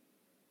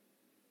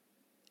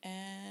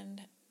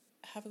 And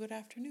have a good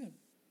afternoon.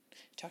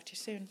 Talk to you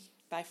soon.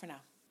 Bye for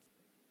now.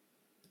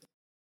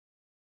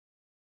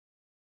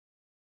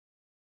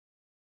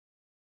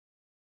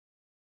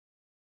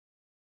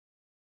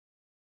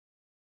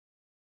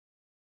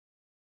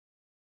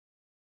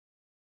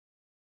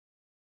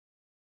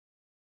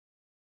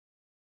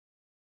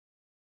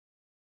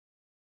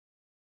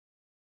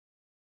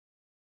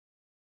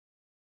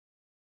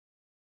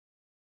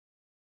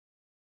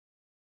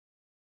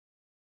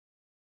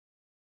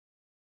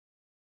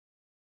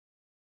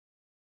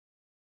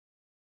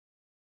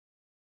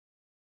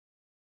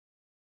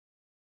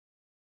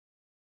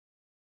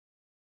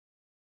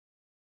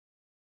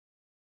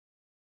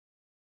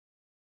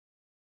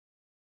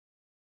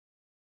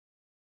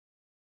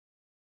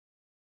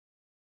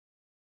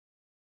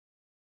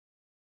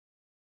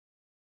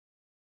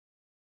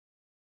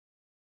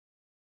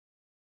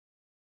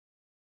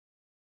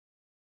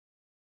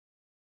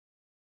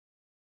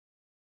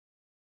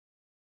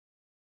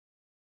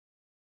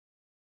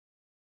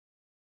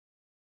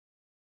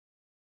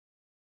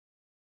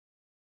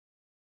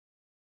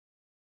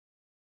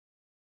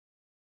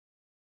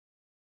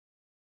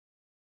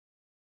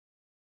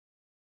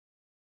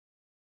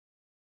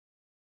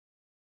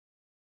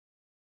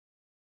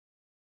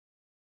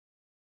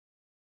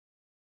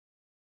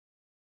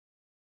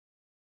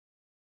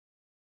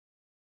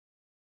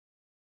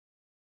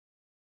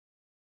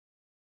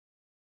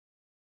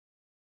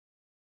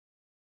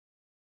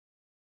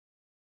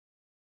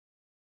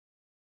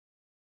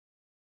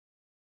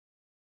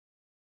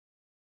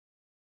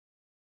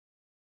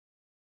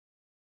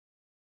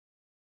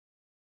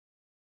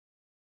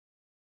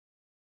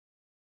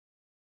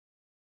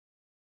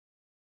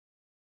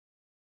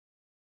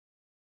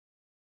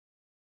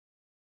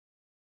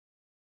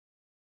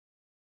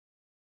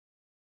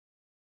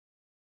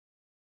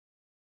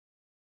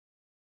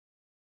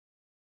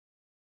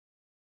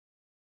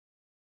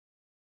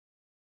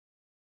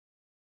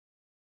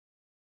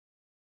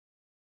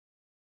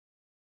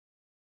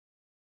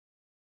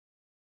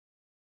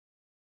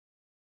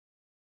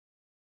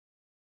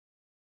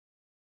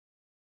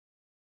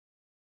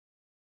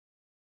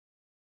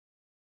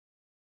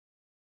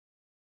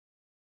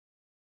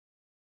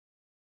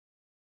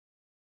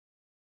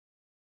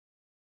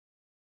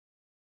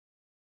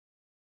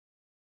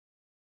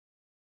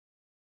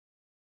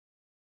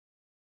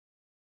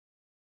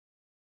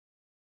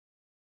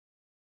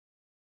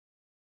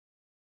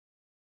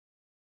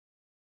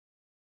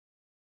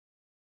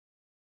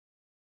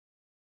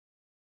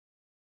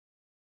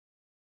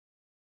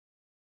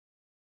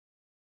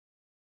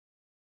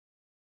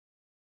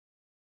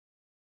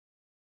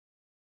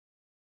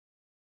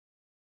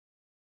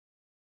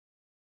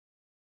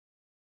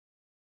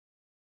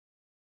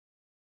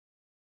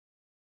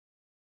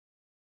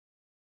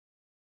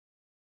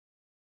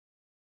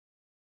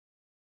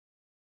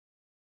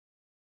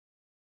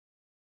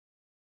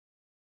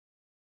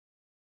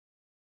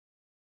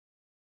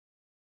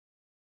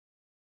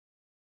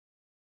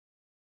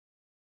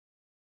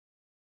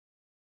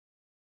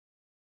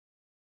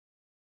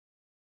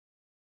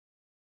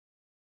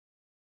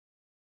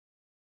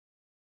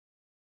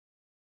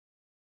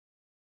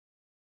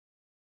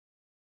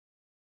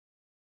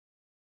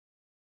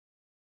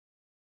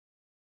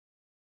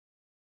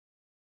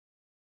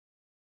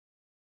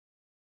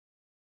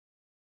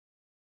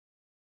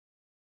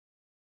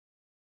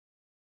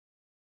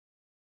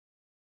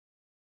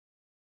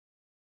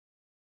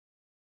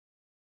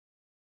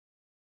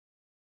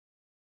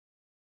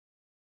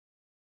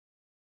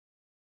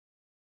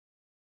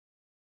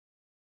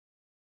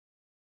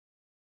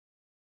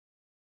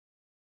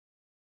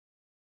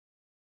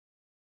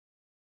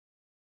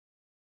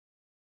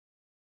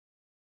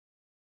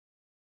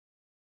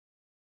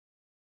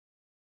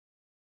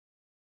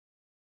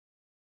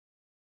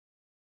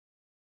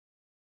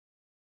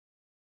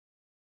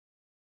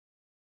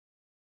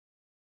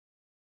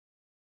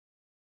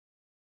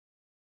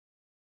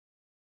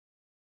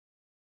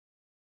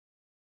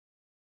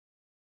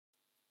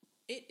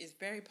 It is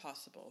very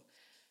possible.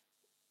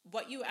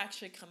 What you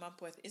actually come up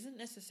with isn't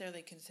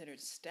necessarily considered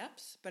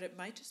steps, but it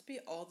might just be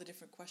all the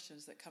different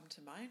questions that come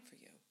to mind for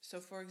you. So,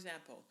 for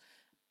example,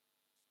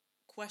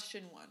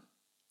 question one: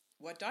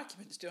 what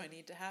documents do I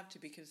need to have to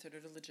be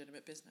considered a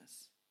legitimate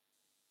business?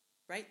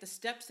 Right? The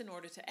steps in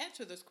order to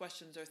answer those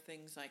questions are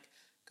things like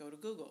go to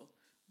Google,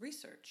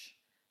 research,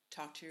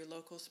 talk to your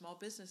local small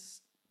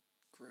business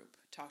group,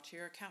 talk to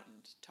your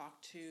accountant, talk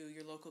to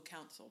your local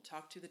council,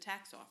 talk to the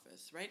tax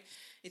office, right?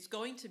 It's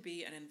going to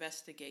be an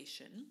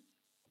investigation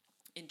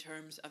in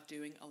terms of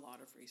doing a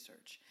lot of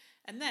research.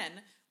 And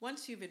then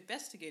once you've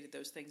investigated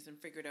those things and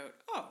figured out,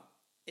 oh,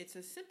 it's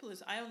as simple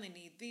as I only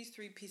need these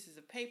 3 pieces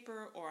of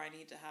paper, or I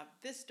need to have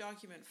this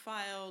document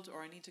filed,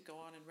 or I need to go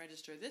on and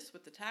register this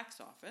with the tax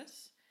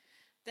office,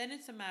 then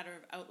it's a matter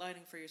of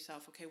outlining for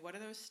yourself, okay, what are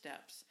those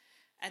steps?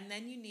 And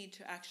then you need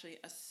to actually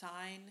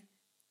assign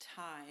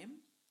time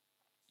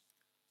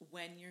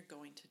when you're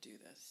going to do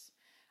this.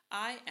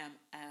 I am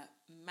a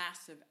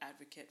massive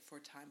advocate for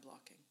time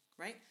blocking,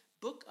 right?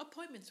 Book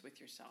appointments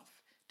with yourself.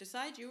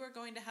 Decide you are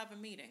going to have a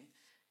meeting.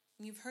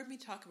 you've heard me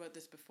talk about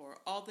this before,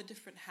 all the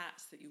different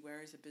hats that you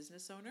wear as a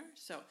business owner.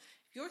 So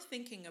if you're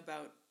thinking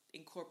about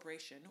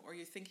incorporation, or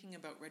you're thinking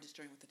about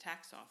registering with the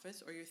tax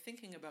office, or you're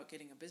thinking about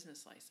getting a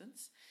business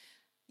license,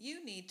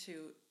 you need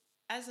to,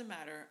 as a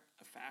matter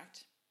of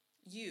fact,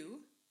 you,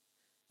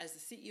 as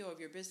the CEO of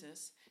your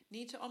business,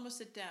 need to almost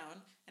sit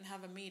down and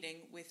have a meeting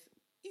with,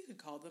 you could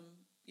call them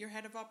your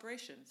head of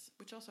operations,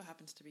 which also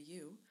happens to be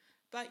you,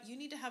 but you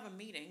need to have a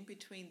meeting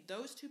between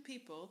those two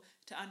people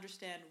to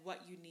understand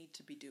what you need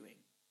to be doing.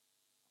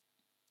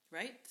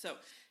 Right? So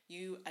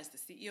you, as the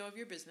CEO of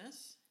your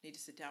business, need to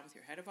sit down with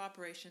your head of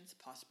operations,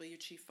 possibly your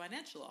chief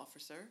financial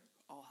officer,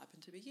 all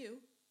happen to be you,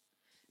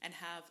 and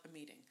have a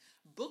meeting.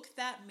 Book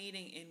that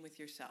meeting in with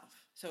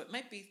yourself. So it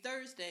might be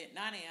Thursday at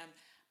 9 a.m.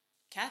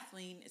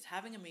 Kathleen is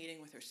having a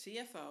meeting with her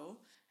CFO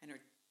and her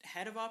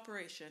head of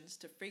operations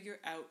to figure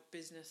out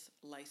business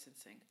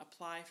licensing,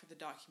 apply for the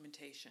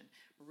documentation,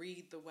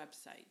 read the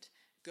website,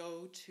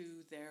 go to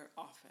their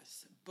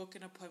office, book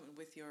an appointment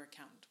with your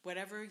accountant.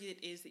 Whatever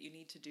it is that you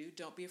need to do,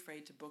 don't be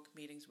afraid to book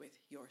meetings with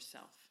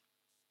yourself.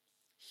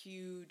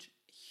 Huge,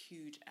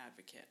 huge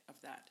advocate of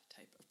that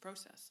type of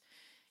process.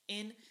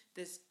 In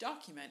this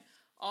document,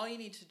 all you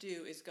need to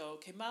do is go,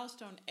 okay,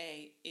 milestone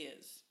A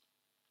is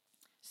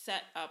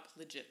set up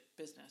legit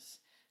business.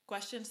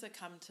 Questions that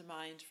come to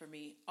mind for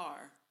me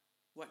are,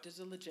 what does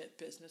a legit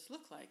business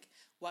look like?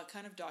 What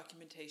kind of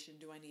documentation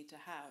do I need to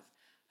have?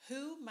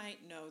 Who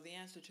might know the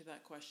answer to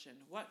that question?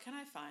 What can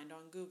I find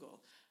on Google?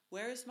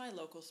 Where is my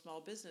local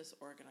small business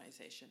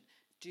organization?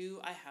 Do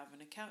I have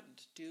an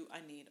accountant? Do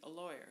I need a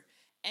lawyer?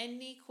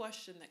 Any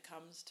question that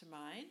comes to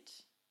mind,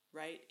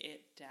 write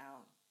it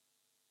down.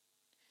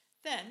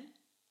 Then,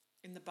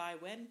 in the by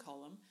when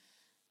column,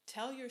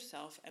 tell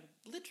yourself and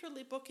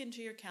literally book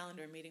into your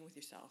calendar a meeting with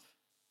yourself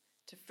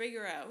to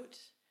figure out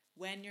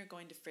when you're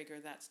going to figure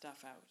that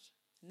stuff out.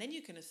 And then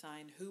you can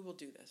assign who will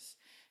do this.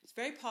 It's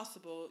very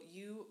possible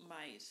you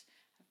might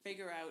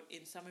figure out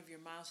in some of your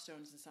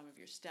milestones and some of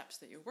your steps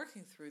that you're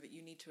working through that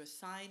you need to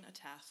assign a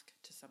task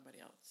to somebody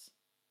else.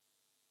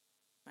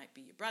 Might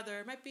be your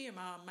brother, might be your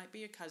mom, might be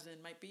your cousin,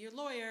 might be your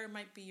lawyer,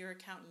 might be your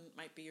accountant,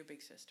 might be your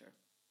big sister,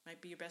 might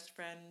be your best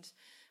friend,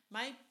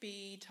 might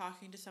be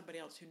talking to somebody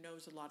else who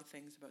knows a lot of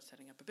things about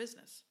setting up a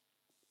business.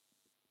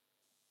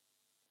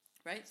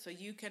 Right? So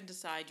you can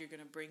decide you're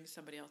going to bring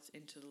somebody else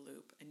into the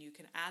loop, and you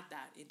can add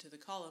that into the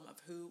column of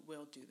who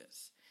will do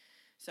this.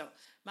 So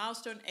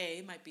milestone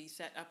A might be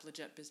set up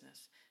legit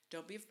business.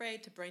 Don't be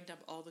afraid to brain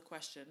dump all the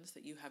questions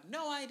that you have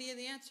no idea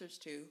the answers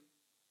to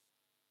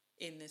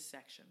in this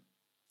section.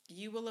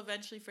 You will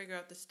eventually figure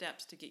out the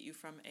steps to get you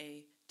from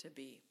A to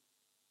B.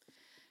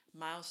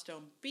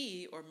 Milestone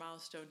B or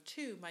milestone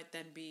 2 might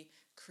then be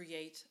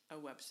create a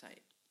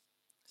website.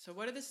 So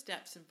what are the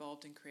steps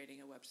involved in creating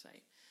a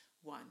website?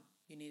 1,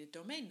 you need a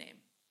domain name.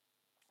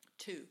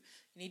 2, you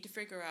need to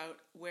figure out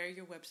where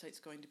your website's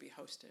going to be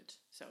hosted.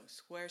 So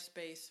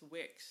Squarespace,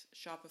 Wix,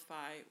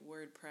 Shopify,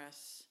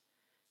 WordPress,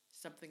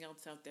 something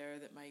else out there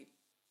that might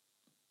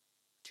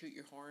toot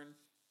your horn.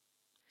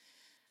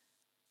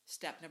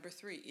 Step number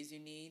 3 is you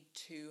need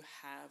to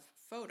have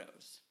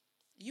photos.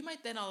 You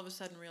might then all of a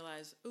sudden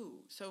realize,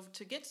 so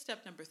to get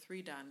step number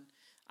 3 done,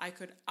 I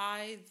could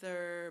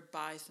either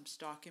buy some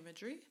stock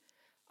imagery,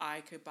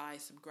 I could buy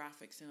some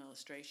graphics and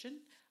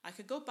illustration, I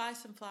could go buy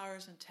some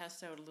flowers and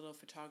test out a little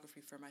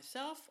photography for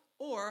myself,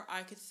 or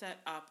I could set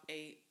up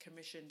a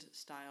commissioned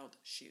styled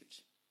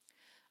shoot.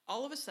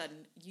 All of a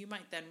sudden, you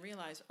might then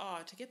realize,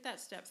 to get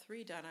that step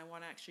 3 done, I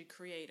want to actually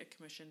create a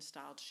commissioned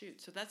styled shoot.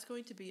 So that's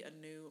going to be a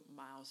new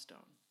milestone,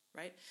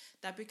 right?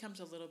 That becomes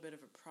a little bit of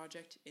a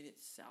project in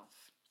itself.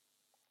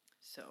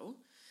 So,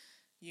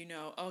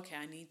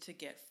 I need to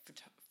get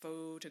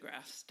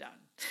photographs done.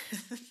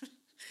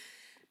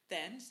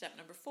 Then step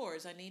number 4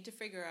 is I need to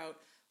figure out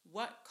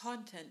what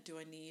content do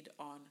I need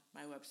on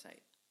my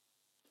website,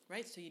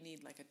 right? So you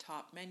need like a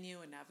top menu,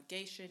 a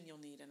navigation, you'll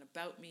need an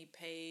about me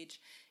page.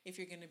 If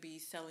you're going to be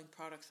selling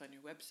products on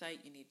your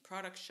website, you need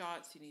product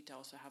shots. You need to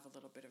also have a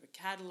little bit of a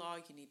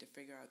catalog. You need to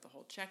figure out the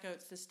whole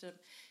checkout system.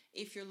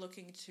 If you're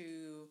looking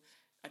to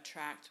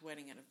attract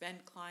wedding and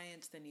event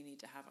clients, then you need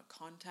to have a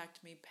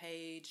contact me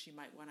page. You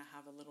might want to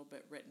have a little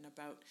bit written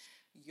about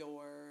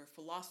your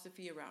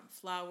philosophy around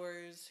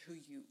flowers, who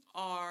you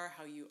are,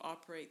 how you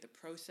operate, the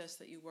process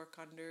that you work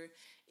under.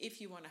 If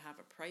you want to have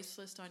a price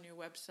list on your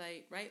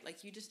website, right?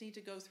 Like you just need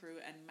to go through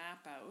and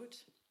map out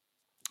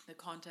the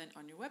content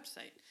on your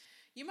website.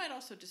 You might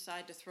also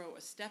decide to throw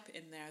a step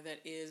in there that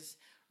is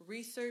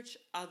research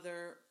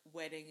other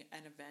wedding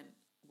and event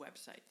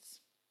websites,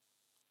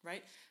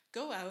 right?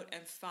 Go out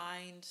and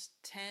find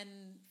 10,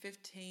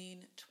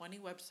 15, 20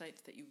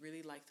 websites that you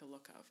really like the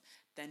look of.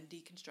 Then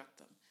deconstruct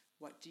them.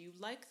 What do you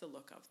like the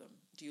look of them?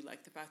 Do you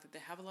like the fact that they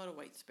have a lot of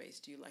white space?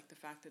 Do you like the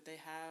fact that they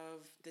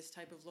have this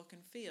type of look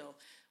and feel?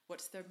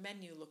 What's their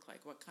menu look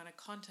like? What kind of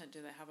content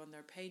do they have on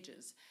their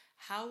pages?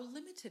 How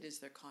limited is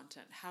their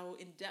content? How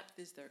in-depth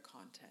is their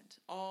content?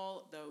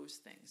 All those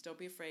things. Don't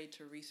be afraid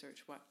to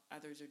research what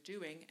others are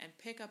doing and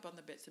pick up on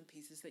the bits and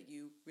pieces that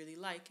you really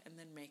like and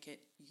then make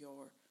it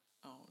your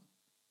own.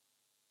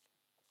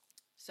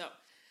 So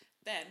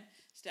then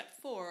step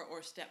 4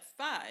 or step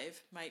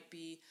 5 might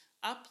be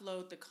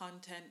upload the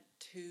content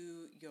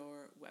to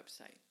your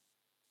website.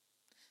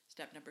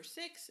 Step number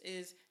 6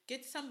 is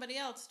get somebody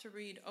else to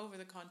read over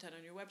the content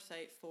on your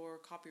website for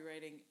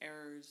copywriting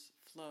errors,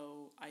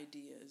 flow,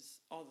 ideas,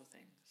 all the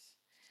things.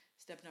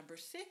 Step number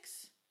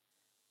 6,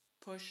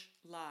 push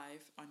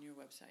live on your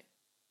website.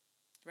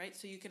 Right?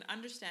 So you can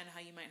understand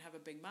how you might have a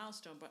big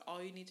milestone, but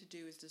all you need to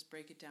do is just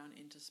break it down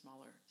into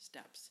smaller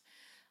steps.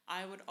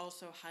 I would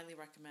also highly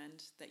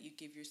recommend that you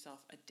give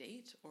yourself a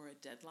date or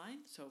a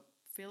deadline. So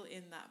fill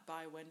in that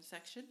by when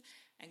section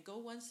and go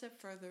one step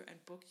further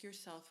and book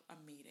yourself a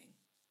meeting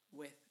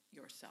with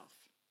yourself.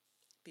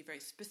 Be very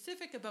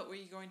specific about what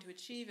you're going to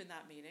achieve in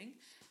that meeting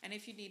and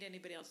if you need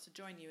anybody else to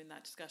join you in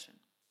that discussion.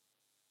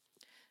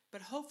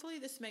 But hopefully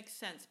this makes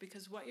sense,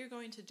 because what you're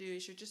going to do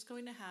is you're just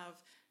going to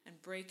have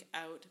and break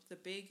out the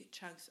big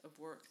chunks of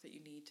work that you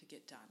need to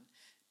get done.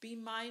 Be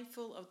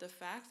mindful of the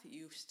fact that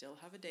you still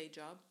have a day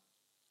job.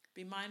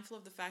 Be mindful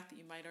of the fact that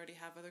you might already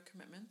have other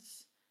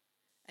commitments,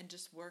 and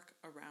just work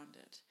around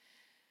it.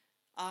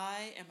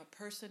 I am a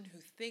person who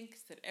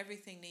thinks that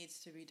everything needs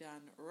to be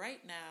done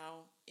right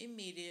now,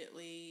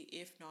 immediately,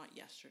 if not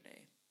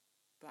yesterday.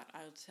 But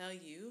I'll tell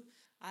you,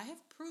 I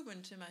have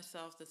proven to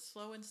myself that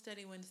slow and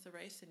steady wins the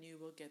race, and you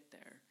will get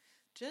there.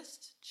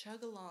 Just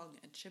chug along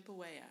and chip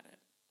away at it.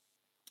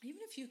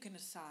 Even if you can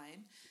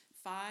assign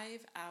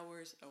 5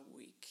 hours a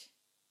week,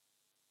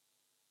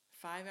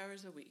 5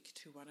 hours a week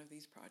to one of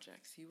these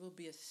projects, you will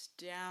be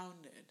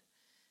astounded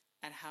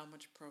at how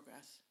much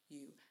progress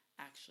you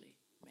actually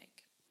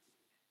make.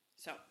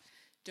 So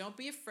don't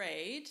be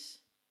afraid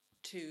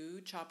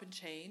to chop and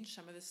change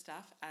some of the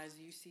stuff as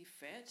you see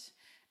fit.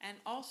 And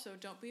also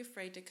don't be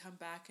afraid to come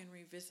back and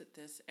revisit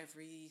this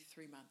every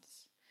 3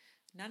 months.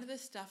 None of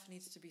this stuff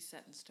needs to be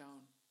set in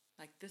stone.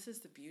 Like, this is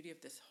the beauty of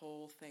this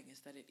whole thing, is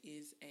that it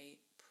is a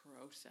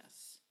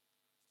process.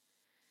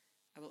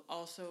 I will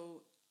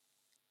also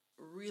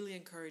really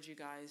encourage you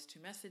guys to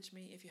message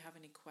me if you have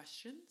any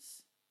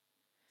questions.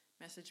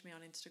 Message me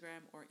on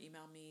Instagram or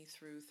email me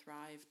through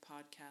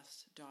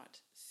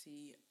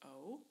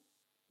thrivepodcast.co. You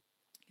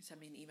can send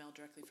me an email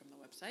directly from the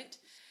website.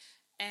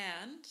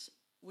 And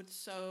would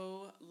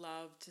so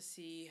love to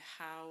see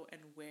how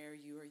and where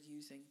you are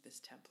using this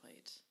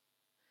template.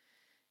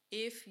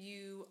 If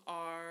you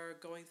are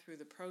going through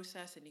the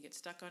process and you get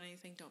stuck on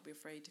anything, don't be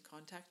afraid to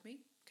contact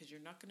me, because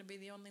you're not going to be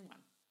the only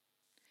one.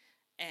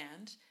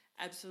 And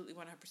absolutely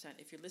 100%,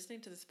 if you're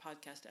listening to this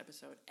podcast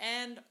episode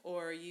and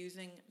or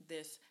using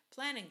this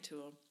planning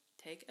tool,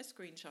 take a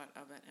screenshot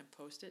of it and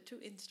post it to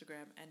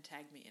Instagram and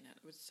tag me in it.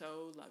 I would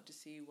so love to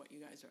see what you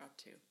guys are up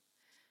to.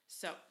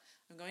 So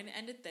I'm going to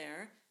end it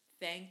there.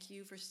 Thank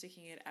you for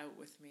sticking it out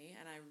with me.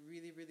 And I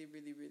really, really,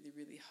 really, really,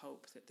 really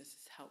hope that this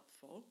is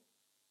helpful.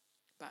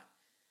 But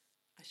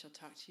I shall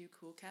talk to you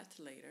cool cats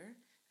later.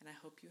 And I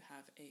hope you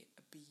have a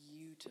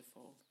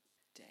beautiful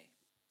day.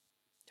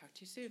 Talk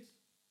to you soon.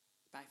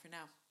 Bye for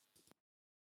now.